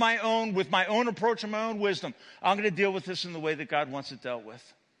on my own, with my own approach and my own wisdom. I'm going to deal with this in the way that God wants it dealt with.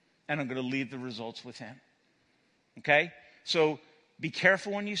 And I'm going to leave the results with Him. Okay? So be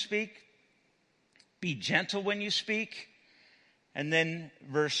careful when you speak. Be gentle when you speak. And then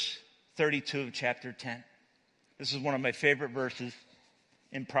verse 32 of chapter 10. This is one of my favorite verses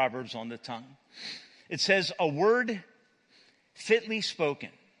in Proverbs on the tongue. It says, a word fitly spoken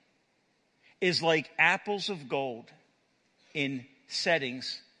is like apples of gold in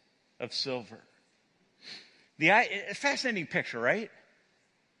settings of silver. A fascinating picture, right?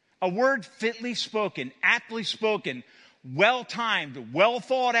 A word fitly spoken, aptly spoken, well-timed, well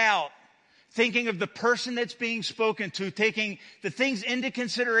thought out, thinking of the person that's being spoken to, taking the things into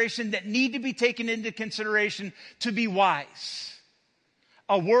consideration that need to be taken into consideration to be wise.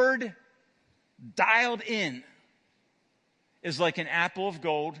 A word dialed in is like an apple of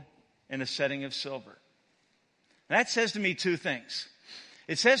gold in a setting of silver. That says to me two things.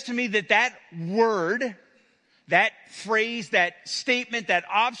 It says to me that word, that phrase, that statement, that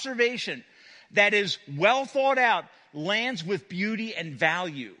observation that is well thought out lands with beauty and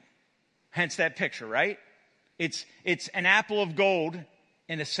value. Hence that picture, right? It's an apple of gold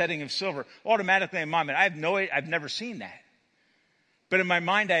in a setting of silver. Automatically in my mind, I've never seen that. But in my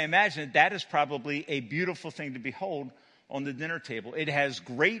mind, I imagine that is probably a beautiful thing to behold on the dinner table. It has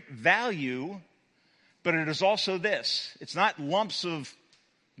great value, but it is also this. It's not lumps of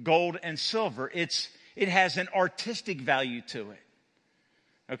gold and silver. It has an artistic value to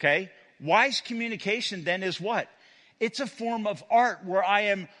it. Okay? Wise communication then is what? It's a form of art where I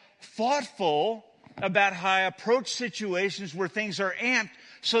am thoughtful about how I approach situations where things are amped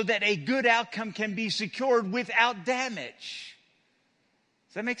so that a good outcome can be secured without damage.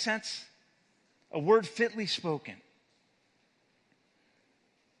 Does that make sense? A word fitly spoken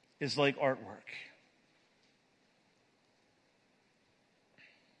is like artwork.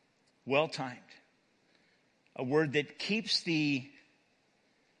 Well-timed. A word that keeps the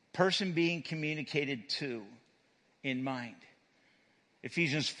person being communicated to in mind.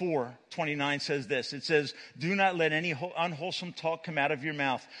 Ephesians 4:29 says this. It says, do not let any unwholesome talk come out of your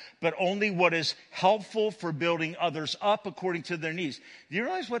mouth, but only what is helpful for building others up according to their needs. Do you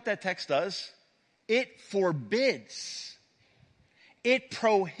realize what that text does? It forbids. It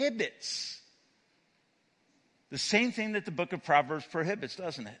prohibits The same thing that the book of Proverbs prohibits,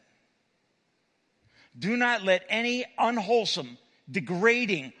 doesn't it? Do not let any unwholesome,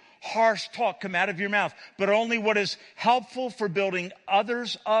 degrading, harsh talk come out of your mouth, but only what is helpful for building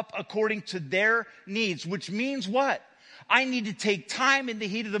others up according to their needs, which means what? I need to take time in the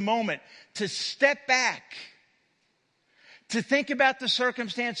heat of the moment to step back, to think about the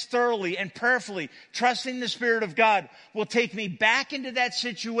circumstance thoroughly and prayerfully, trusting the Spirit of God will take me back into that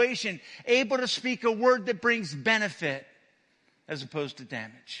situation, able to speak a word that brings benefit as opposed to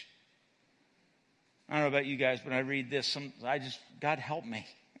damage. I don't know about you guys, but I read this, God help me.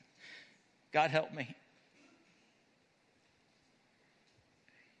 God help me.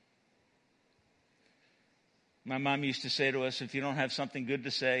 My mom used to say to us, if you don't have something good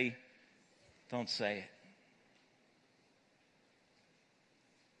to say, don't say it.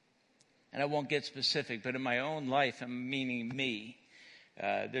 And I won't get specific, but in my own life, meaning me,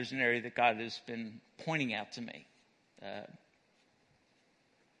 there's an area that God has been pointing out to me.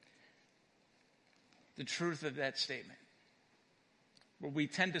 The truth of that statement. Where we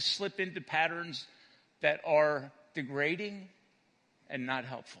tend to slip into patterns that are degrading and not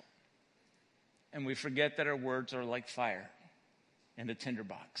helpful. And we forget that our words are like fire in a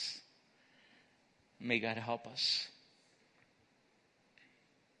tinderbox. May God help us.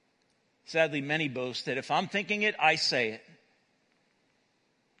 Sadly, many boast that if I'm thinking it, I say it.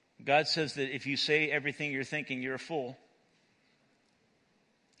 God says that if you say everything you're thinking, you're a fool.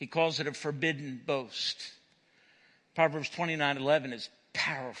 He calls it a forbidden boast. Proverbs 29:11 is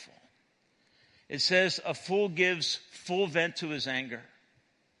powerful. It says, a fool gives full vent to his anger.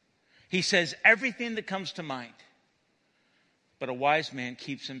 He says everything that comes to mind. But a wise man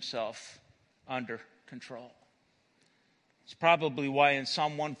keeps himself under control. It's probably why in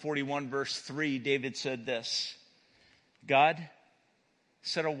Psalm 141 verse 3, David said this, God,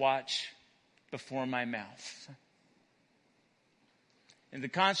 set a watch before my mouth. In the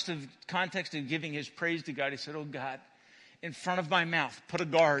context of giving his praise to God, he said, oh God, in front of my mouth, put a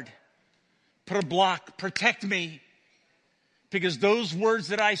guard, put a block, protect me. Because those words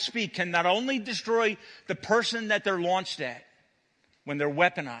that I speak can not only destroy the person that they're launched at when they're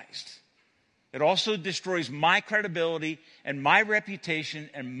weaponized, it also destroys my credibility and my reputation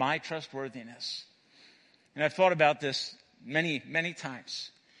and my trustworthiness. And I've thought about this many, many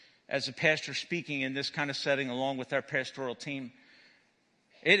times as a pastor speaking in this kind of setting along with our pastoral team.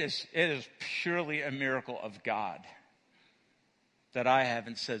 It is purely a miracle of God that I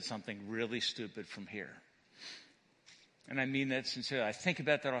haven't said something really stupid from here. And I mean that sincerely. I think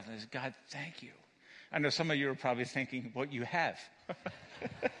about that often. I say, God, thank you. I know some of you are probably thinking what you have.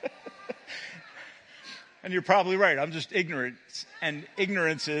 And you're probably right. I'm just ignorant. And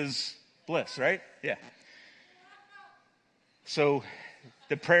ignorance is bliss, right? Yeah. So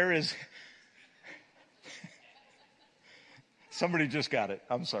the prayer is... Somebody just got it.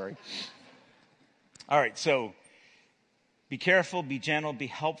 I'm sorry. All right, so be careful, be gentle, be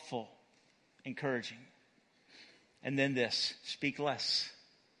helpful, encouraging. And then this, speak less.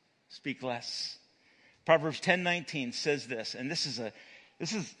 Speak less. Proverbs 10:19 says this, and this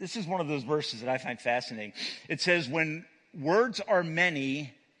is one of those verses that I find fascinating. It says, when words are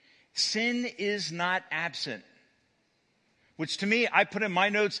many, sin is not absent. Which to me, I put in my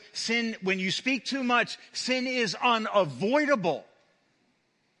notes, sin, when you speak too much, sin is unavoidable.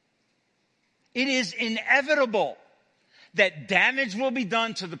 It is inevitable that damage will be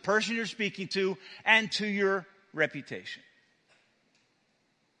done to the person you're speaking to and to your reputation.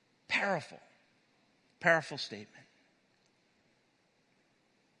 Powerful statement.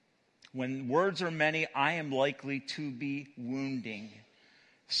 When words are many, I am likely to be wounding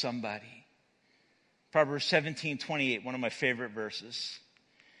somebody. Proverbs 17:28, one of my favorite verses.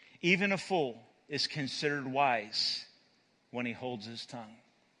 Even a fool is considered wise when he holds his tongue.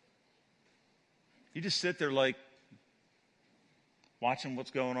 You just sit there like watching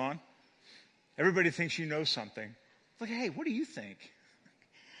what's going on. Everybody thinks you know something. Like, hey, what do you think?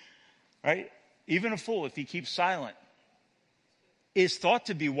 Right? Even a fool, if he keeps silent, is thought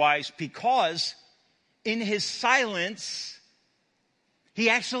to be wise because in his silence, he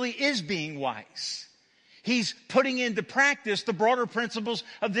actually is being wise. He's putting into practice the broader principles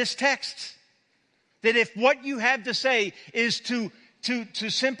of this text. That if what you have to say is to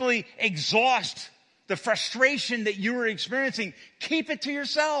simply exhaust the frustration that you are experiencing, keep it to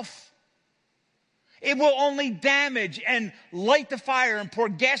yourself. It will only damage and light the fire and pour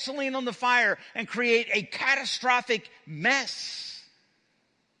gasoline on the fire and create a catastrophic mess.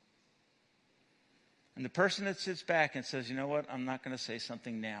 And the person that sits back and says, you know what, I'm not going to say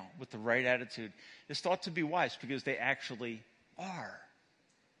something now with the right attitude is thought to be wise because they actually are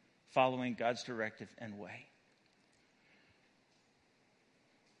following God's directive and way.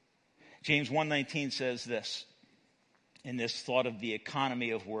 James 1:19 says this, in this thought of the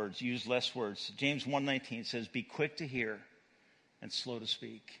economy of words, use less words. James 1:19 says, be quick to hear and slow to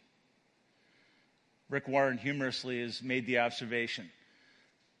speak. Rick Warren humorously has made the observation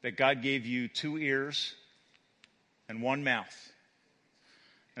that God gave you 2 ears and 1 mouth.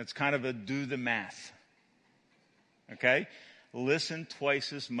 And it's kind of a do the math. Okay? Listen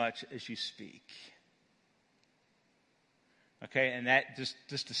twice as much as you speak. Okay? And that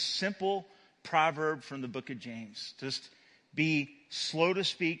just a simple proverb from the book of James. Just be slow to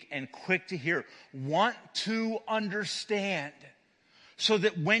speak and quick to hear. Want to understand so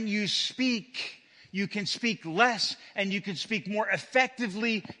that when you speak, you can speak less and you can speak more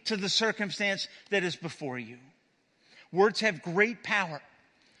effectively to the circumstance that is before you. Words have great power.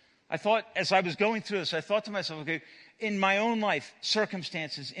 I thought, as I was going through this, I thought to myself, okay, in my own life,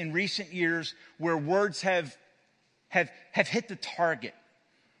 circumstances in recent years where words have hit the target.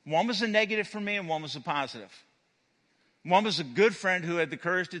 One was a negative for me and one was a positive. One was a good friend who had the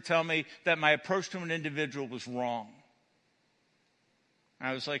courage to tell me that my approach to an individual was wrong.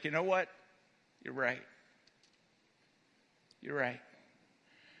 I was like, you know what? You're right. You're right.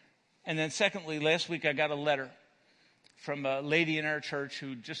 And then secondly, last week I got a letter from a lady in our church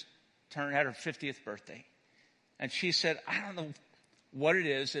who just had her 50th birthday. And she said, I don't know what it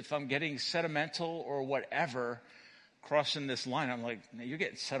is, if I'm getting sentimental or whatever, crossing this line. I'm like, no, you're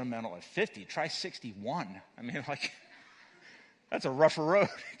getting sentimental at 50. Try 61. I mean, like, that's a rougher road.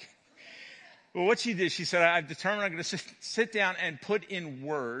 Well, what she did, she said, I've determined I'm going to sit down and put in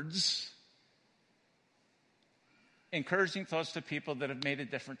words encouraging thoughts to people that have made a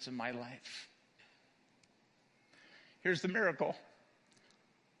difference in my life. Here's the miracle.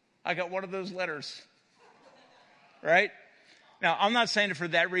 I got one of those letters. Right? Now, I'm not saying it for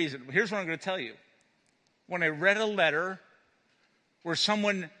that reason. But here's what I'm going to tell you. When I read a letter where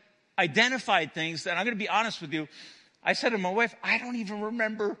someone identified things, that I'm going to be honest with you, I said to my wife, I don't even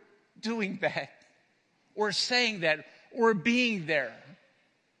remember doing that or saying that or being there.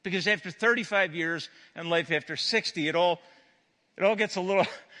 Because after 35 years and life after 60, it all gets a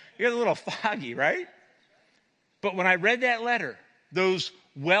little foggy, right? But when I read that letter, those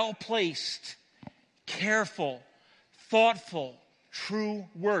well-placed, careful, thoughtful, true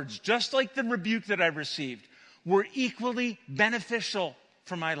words, just like the rebuke that I received, were equally beneficial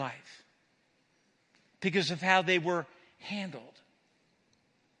for my life because of how they were handled.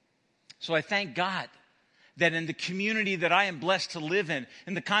 So I thank God that in the community that I am blessed to live in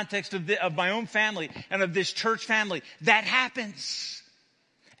the context of my own family and of this church family, that happens.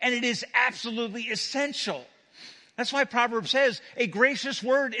 And it is absolutely essential. That's why Proverbs says a gracious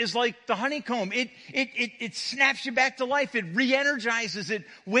word is like the honeycomb. It snaps you back to life. It re-energizes. It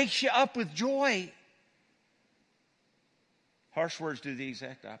wakes you up with joy. Harsh words do the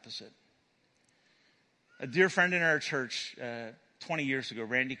exact opposite. A dear friend in our church 20 years ago,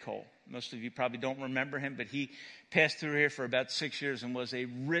 Randy Cole. Most of you probably don't remember him, but he passed through here for about 6 years and was a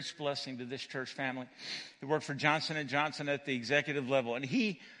rich blessing to this church family. He worked for Johnson & Johnson at the executive level, and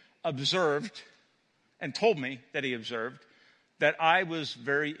he observed and told me that he observed that I was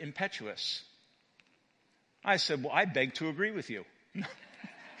very impetuous. I said, well, I beg to agree with you.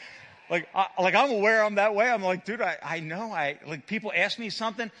 Like I'm aware I'm that way. I'm like, dude, I know. Like people ask me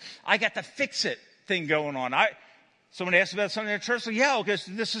something, I got the fix it thing going on. Someone asked about something at church, so yeah, okay,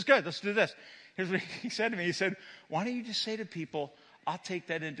 so this is good. Let's do this. Here's what he said to me. He said, why don't you just say to people, I'll take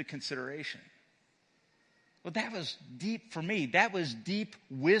that into consideration. Well, that was deep for me. That was deep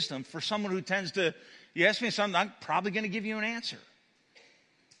wisdom for someone who tends to, you ask me something, I'm probably going to give you an answer.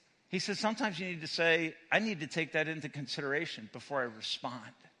 He said, sometimes you need to say, I need to take that into consideration before I respond.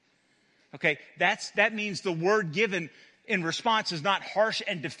 Okay, that means the word given in response is not harsh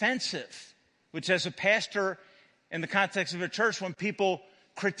and defensive, which as a pastor in the context of a church, when people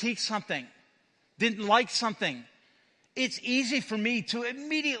critique something, didn't like something, it's easy for me to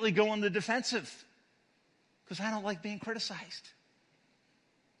immediately go on the defensive because I don't like being criticized.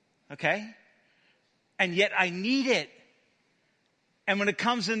 Okay? And yet I need it. And when it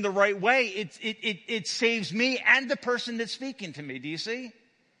comes in the right way, it saves me and the person that's speaking to me. Do you see?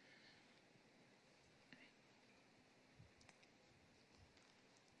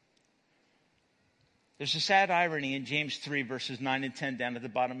 There's a sad irony in James 3, verses 9 and 10 down at the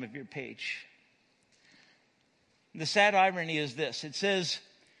bottom of your page. The sad irony is this. It says,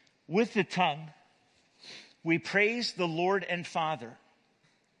 with the tongue, we praise the Lord and Father,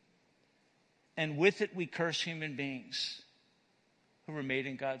 and with it we curse human beings who were made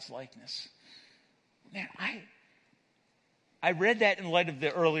in God's likeness. Man, I read that in light of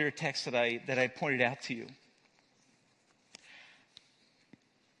the earlier text that I pointed out to you.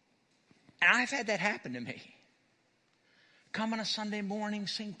 And I've had that happen to me. Come on a Sunday morning,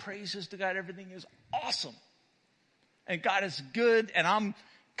 sing praises to God. Everything is awesome. And God is good. And I'm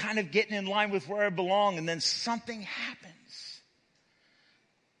kind of getting in line with where I belong. And then something happens.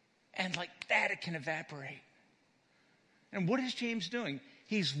 And like that, it can evaporate. And what is James doing?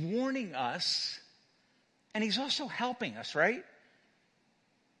 He's warning us. And he's also helping us, right?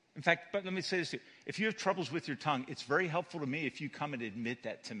 In fact, but let me say this to you. If you have troubles with your tongue, it's very helpful to me if you come and admit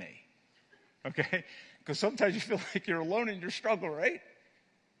that to me. Okay? Because sometimes you feel like you're alone in your struggle, right?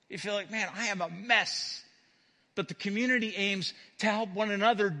 You feel like, man, I am a mess. But the community aims to help one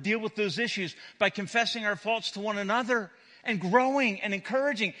another deal with those issues by confessing our faults to one another and growing and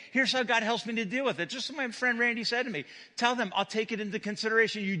encouraging. Here's how God helps me to deal with it. Just as my friend Randy said to me, tell them I'll take it into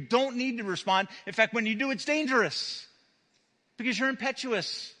consideration. You don't need to respond. In fact, when you do, it's dangerous because you're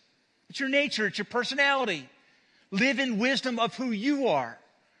impetuous. It's your nature. It's your personality. Live in wisdom of who you are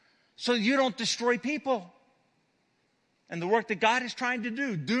so you don't destroy people. And the work that God is trying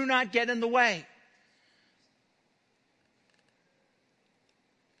to do not get in the way.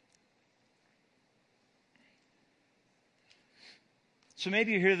 So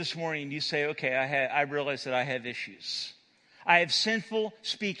maybe you're here this morning and you say, okay, I realize that I have issues. I have sinful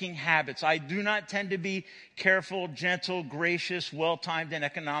speaking habits. I do not tend to be careful, gentle, gracious, well-timed, and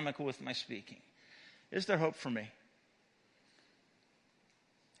economical with my speaking. Is there hope for me?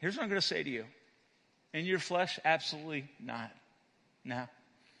 Here's what I'm going to say to you. In your flesh, absolutely not. No.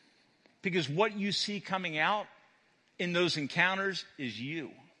 Because what you see coming out in those encounters is you.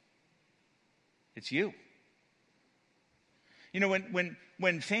 It's you. You know,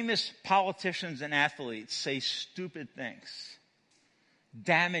 when famous politicians and athletes say stupid things,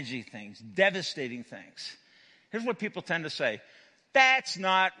 damaging things, devastating things, here's what people tend to say. That's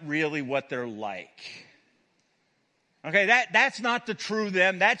not really what they're like. Okay, that's not the true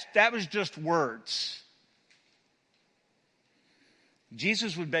them. That was just words.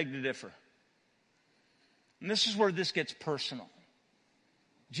 Jesus would beg to differ. And this is where this gets personal.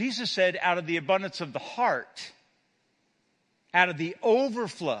 Jesus said, out of the abundance of the heart, out of the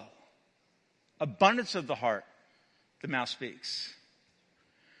overflow, abundance of the heart, the mouth speaks.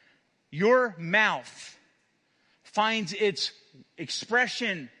 Your mouth finds its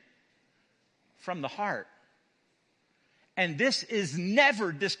expression from the heart. And this is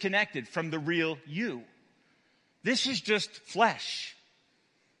never disconnected from the real you. This is just flesh.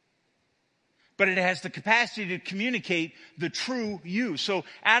 But it has the capacity to communicate the true you. So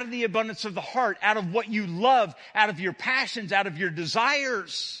out of the abundance of the heart, out of what you love, out of your passions, out of your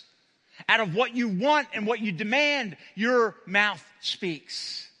desires, out of what you want and what you demand, your mouth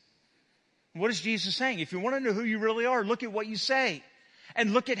speaks. What is Jesus saying? If you want to know who you really are, look at what you say.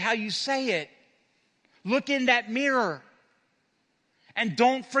 And look at how you say it. Look in that mirror. And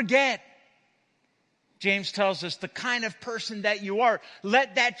don't forget. James tells us the kind of person that you are.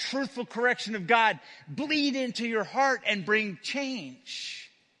 Let that truthful correction of God bleed into your heart and bring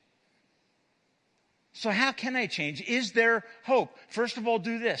change. So how can I change? Is there hope? First of all,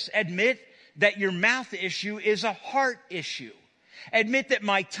 do this. Admit that your mouth issue is a heart issue. Admit that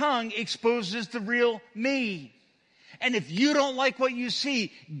my tongue exposes the real me. And if you don't like what you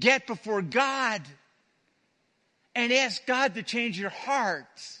see, get before God and ask God to change your heart.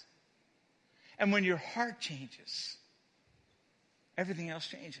 And when your heart changes, everything else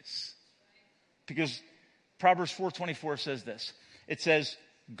changes. Because Proverbs 4:24 says this. It says,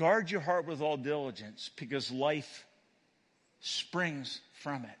 guard your heart with all diligence because life springs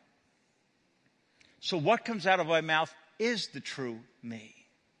from it. So what comes out of my mouth is the true me.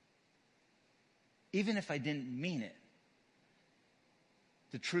 Even if I didn't mean it,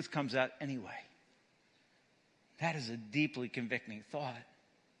 the truth comes out anyway. That is a deeply convicting thought.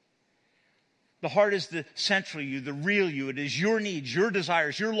 The heart is the central you, the real you. It is your needs, your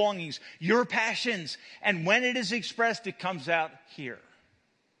desires, your longings, your passions. And when it is expressed, it comes out here.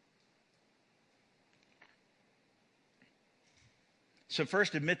 So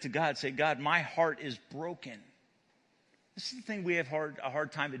first admit to God, say, God, my heart is broken. This is the thing we have a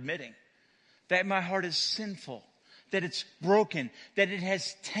hard time admitting. That my heart is sinful. That it's broken. That it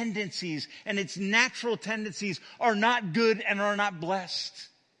has tendencies. And its natural tendencies are not good and are not blessed.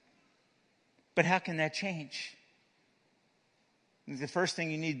 But how can that change? The first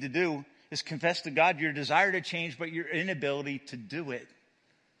thing you need to do is confess to God your desire to change, but your inability to do it.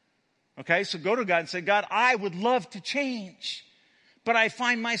 Okay, so go to God and say, God, I would love to change, but I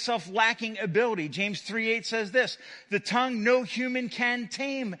find myself lacking ability. James 3:8 says this, the tongue no human can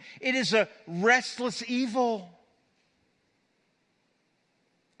tame. It is a restless evil.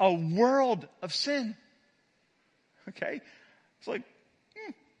 A world of sin. Okay, it's like,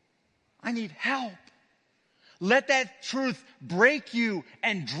 I need help. Let that truth break you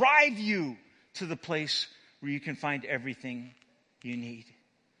and drive you to the place where you can find everything you need.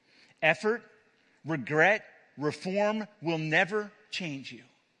 Effort, regret, reform will never change you.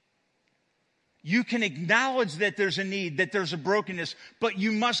 You can acknowledge that there's a need, that there's a brokenness, but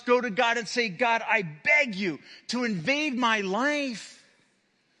you must go to God and say, God, I beg you to invade my life.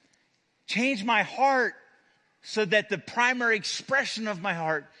 Change my heart so that the primary expression of my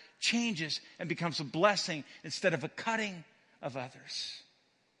heart changes and becomes a blessing instead of a cutting of others.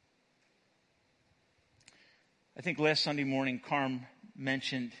 I think last Sunday morning, Carm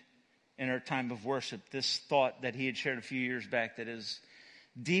mentioned in our time of worship this thought that he had shared a few years back that has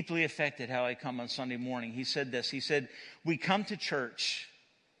deeply affected how I come on Sunday morning. He said this. He said, we come to church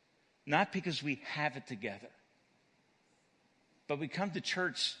not because we have it together, but we come to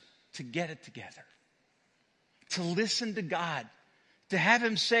church to get it together, to listen to God, to have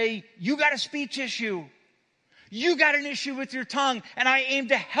him say, you got a speech issue. You got an issue with your tongue, and I aim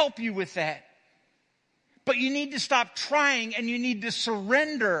to help you with that. But you need to stop trying, and you need to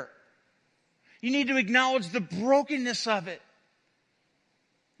surrender. You need to acknowledge the brokenness of it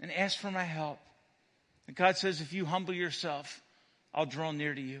and ask for my help. And God says, if you humble yourself, I'll draw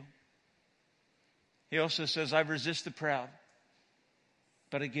near to you. He also says, I resist the proud,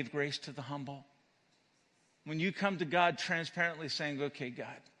 but I give grace to the humble. When you come to God transparently saying, okay, God,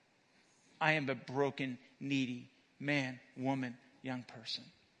 I am a broken, needy man, woman, young person.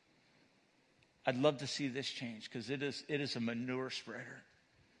 I'd love to see this change because it is a manure spreader.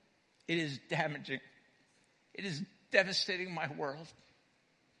 It is damaging. It is devastating my world.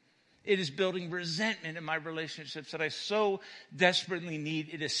 It is building resentment in my relationships that I so desperately need.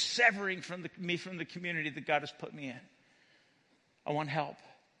 It is severing me from the community that God has put me in. I want help.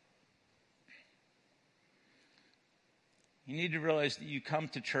 You need to realize that you come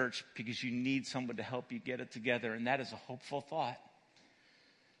to church because you need someone to help you get it together, and that is a hopeful thought.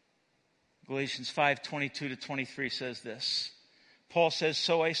 Galatians 5:22-23 says this. Paul says,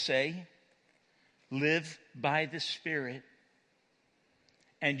 so I say, live by the Spirit,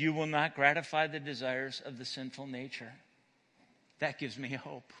 and you will not gratify the desires of the sinful nature. That gives me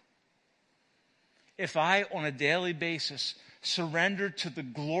hope. If I, on a daily basis, surrender to the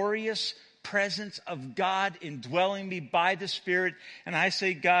glorious presence of God indwelling me by the Spirit, and I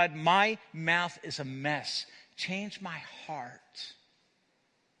say, God, my mouth is a mess. Change my heart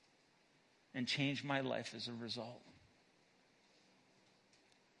and change my life as a result.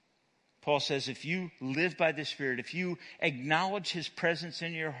 Paul says, if you live by the Spirit, if you acknowledge his presence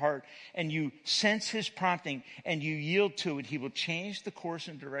in your heart and you sense his prompting and you yield to it, he will change the course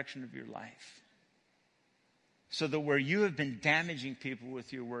and direction of your life. So that where you have been damaging people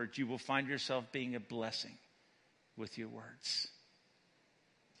with your words, you will find yourself being a blessing with your words.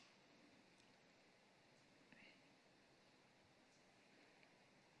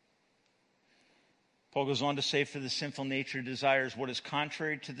 Paul goes on to say, for the sinful nature desires what is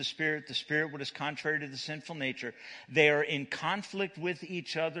contrary to the Spirit what is contrary to the sinful nature. They are in conflict with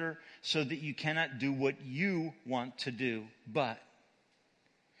each other so that you cannot do what you want to do. But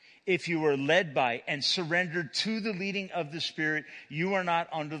if you are led by and surrendered to the leading of the Spirit, you are not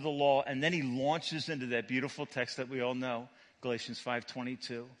under the law. And then he launches into that beautiful text that we all know, Galatians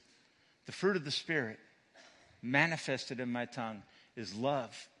 5:22. The fruit of the Spirit manifested in my tongue is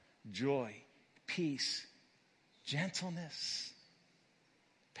love, joy, peace, gentleness,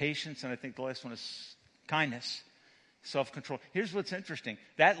 patience, and I think the last one is kindness, self-control. Here's what's interesting.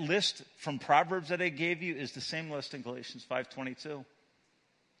 That list from Proverbs that I gave you is the same list in Galatians 5:22.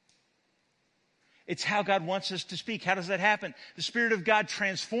 It's how God wants us to speak. How does that happen? The Spirit of God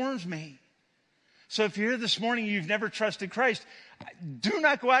transforms me. So if you're here this morning and you've never trusted Christ, do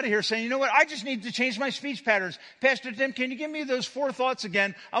not go out of here saying, you know what, I just need to change my speech patterns. Pastor Tim, can you give me those 4 thoughts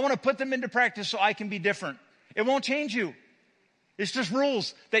again? I want to put them into practice so I can be different. It won't change you. It's just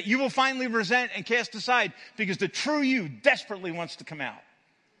rules that you will finally resent and cast aside because the true you desperately wants to come out.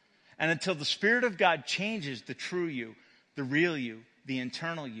 And until the Spirit of God changes the true you, the real you, the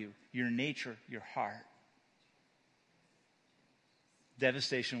internal you, your nature, your heart,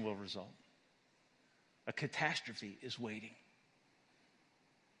 devastation will result. A catastrophe is waiting.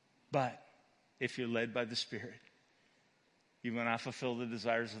 But if you're led by the Spirit, you will not fulfill the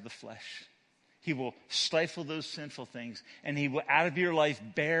desires of the flesh. He will stifle those sinful things, and he will, out of your life,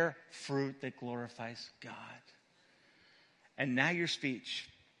 bear fruit that glorifies God. And now your speech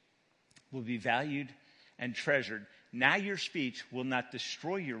will be valued and treasured. Now your speech will not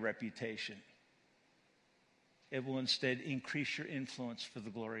destroy your reputation. It will instead increase your influence for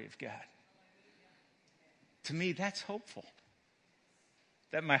the glory of God. To me, that's hopeful.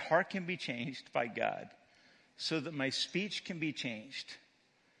 that my heart can be changed by God, so that my speech can be changed,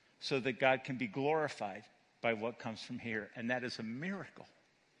 so that God can be glorified by what comes from here. And that is a miracle.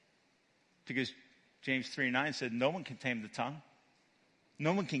 Because James 3:9 said, no one can tame the tongue.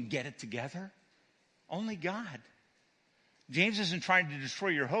 No one can get it together. Only God. James isn't trying to destroy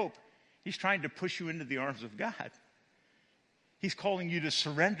your hope. He's trying to push you into the arms of God. He's calling you to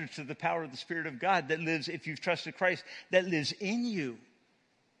surrender to the power of the Spirit of God that lives, if you've trusted Christ, that lives in you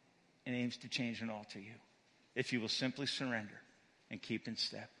and aims to change and alter you. If you will simply surrender and keep in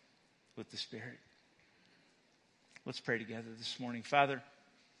step with the Spirit. Let's pray together this morning. Father,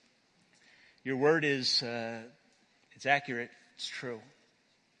 your word is it's accurate, it's true.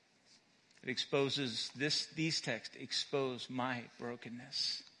 It exposes these texts expose my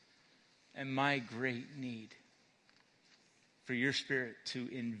brokenness and my great need for your Spirit to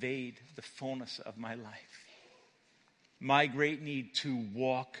invade the fullness of my life. My great need to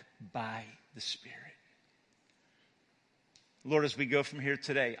walk by the Spirit. Lord, as we go from here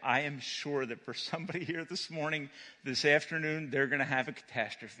today, I am sure that for somebody here this morning, this afternoon, they're going to have a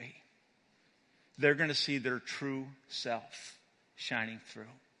catastrophe. They're going to see their true self shining through.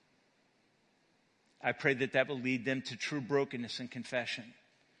 I pray that will lead them to true brokenness and confession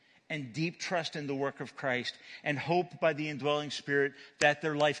and deep trust in the work of Christ and hope by the indwelling Spirit that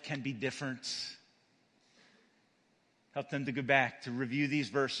their life can be different. Help them to go back, to review these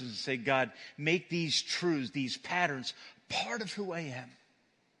verses and say, God, make these truths, these patterns, part of who I am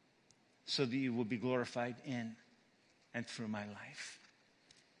so that you will be glorified in and through my life.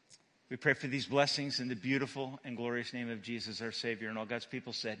 We pray for these blessings in the beautiful and glorious name of Jesus, our Savior. And all God's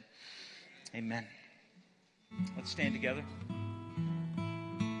people said, amen. Let's stand together.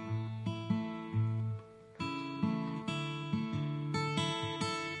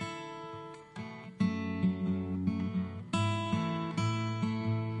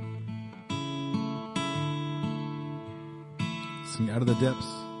 Sing out of the depths.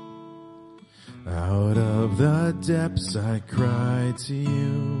 Out of the depths I cry to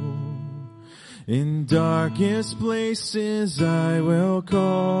you. In darkest places I will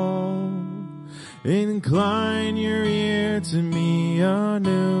call. Incline your ear to me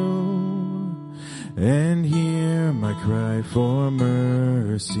anew, and hear my cry for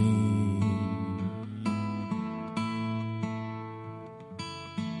mercy.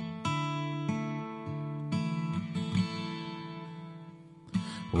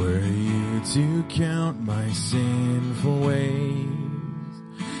 Were you to count my sinful ways,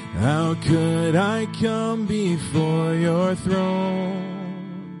 how could I come before your throne?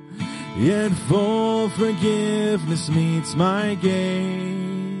 Yet full forgiveness meets my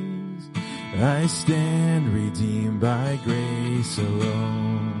gaze. I stand redeemed by grace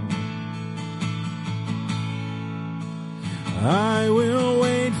alone. I will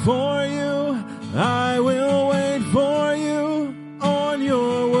wait for you. I will wait for you. On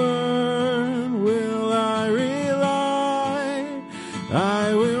your word will I rely.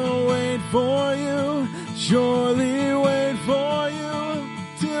 I will wait for you. Surely wait for you.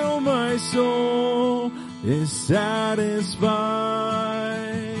 My soul is satisfied.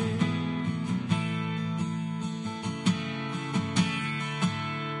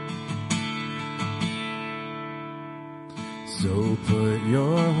 So put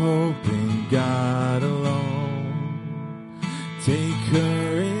your hope in God alone. Take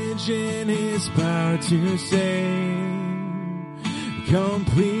courage in His power to save,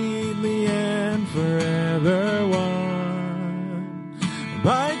 completely and forever one.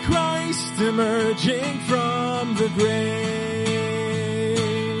 By Christ emerging from the grave,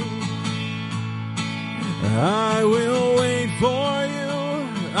 I will wait for you.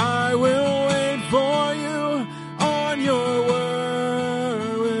 I will wait for you. On your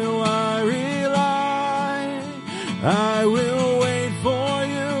word will I rely. I will wait for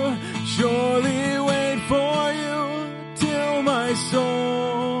you. Surely wait for you till my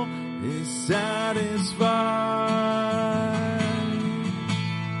soul is satisfied.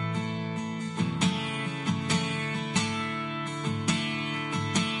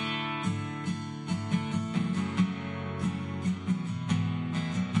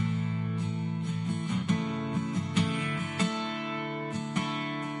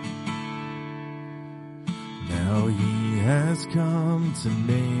 Has come to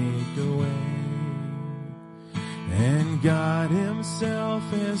make a way, and God Himself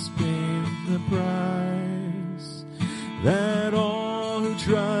has paid the price, that all who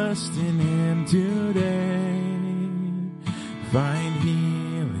trust in Him today find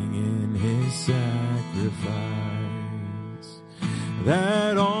healing in His sacrifice,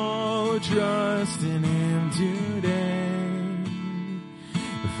 that all who trust in Him today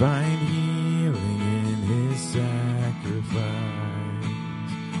find healing in his sacrifice.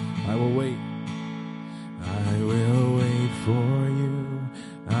 I will wait. I will wait for you.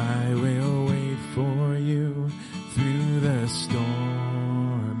 I will wait for you through the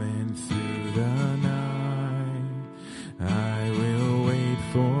storm and through the night. I will wait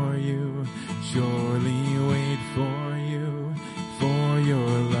for you, surely wait for you, for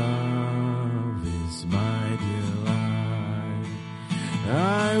your love is my delight.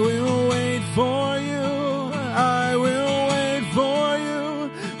 I will wait for you, I will wait for you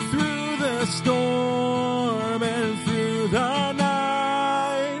through the storm and through the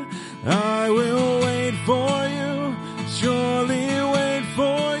night. I will wait for you, surely wait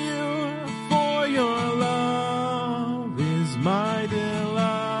for you, for your love is my delight.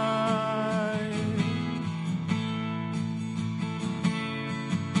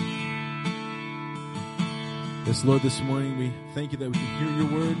 Yes, Lord, this morning we thank you that we can hear your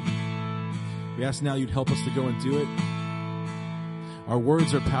word. We ask now you'd help us to go and do it. Our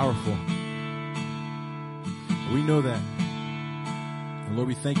words are powerful. We know that. And Lord,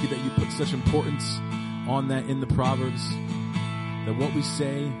 we thank you that you put such importance on that in the Proverbs, that what we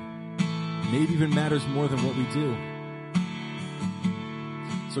say maybe even matters more than what we do.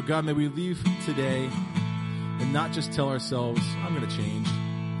 So God, may we leave today and not just tell ourselves, I'm going to change,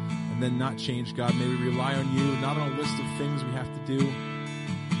 and then not change. God, may we rely on you, not on a list of things we have to do.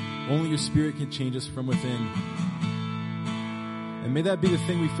 Only your Spirit can change us from within. And may that be the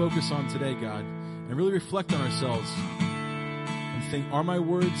thing we focus on today, God, and really reflect on ourselves and think, are my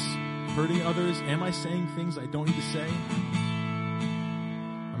words hurting others? Am I saying things I don't need to say?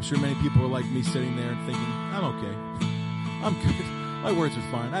 I'm sure many people are like me sitting there and thinking, I'm okay. I'm good. My words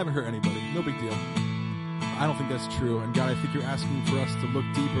are fine. I haven't hurt anybody. No big deal. I don't think that's true. And God, I think you're asking for us to look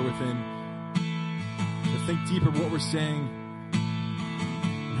deeper within, to think deeper of what we're saying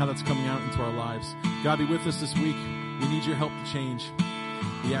and how that's coming out into our lives. God, be with us this week. We need your help to change.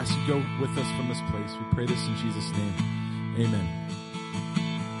 We ask you to go with us from this place. We pray this in Jesus' name. Amen.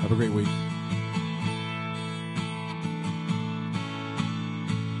 Have a great week.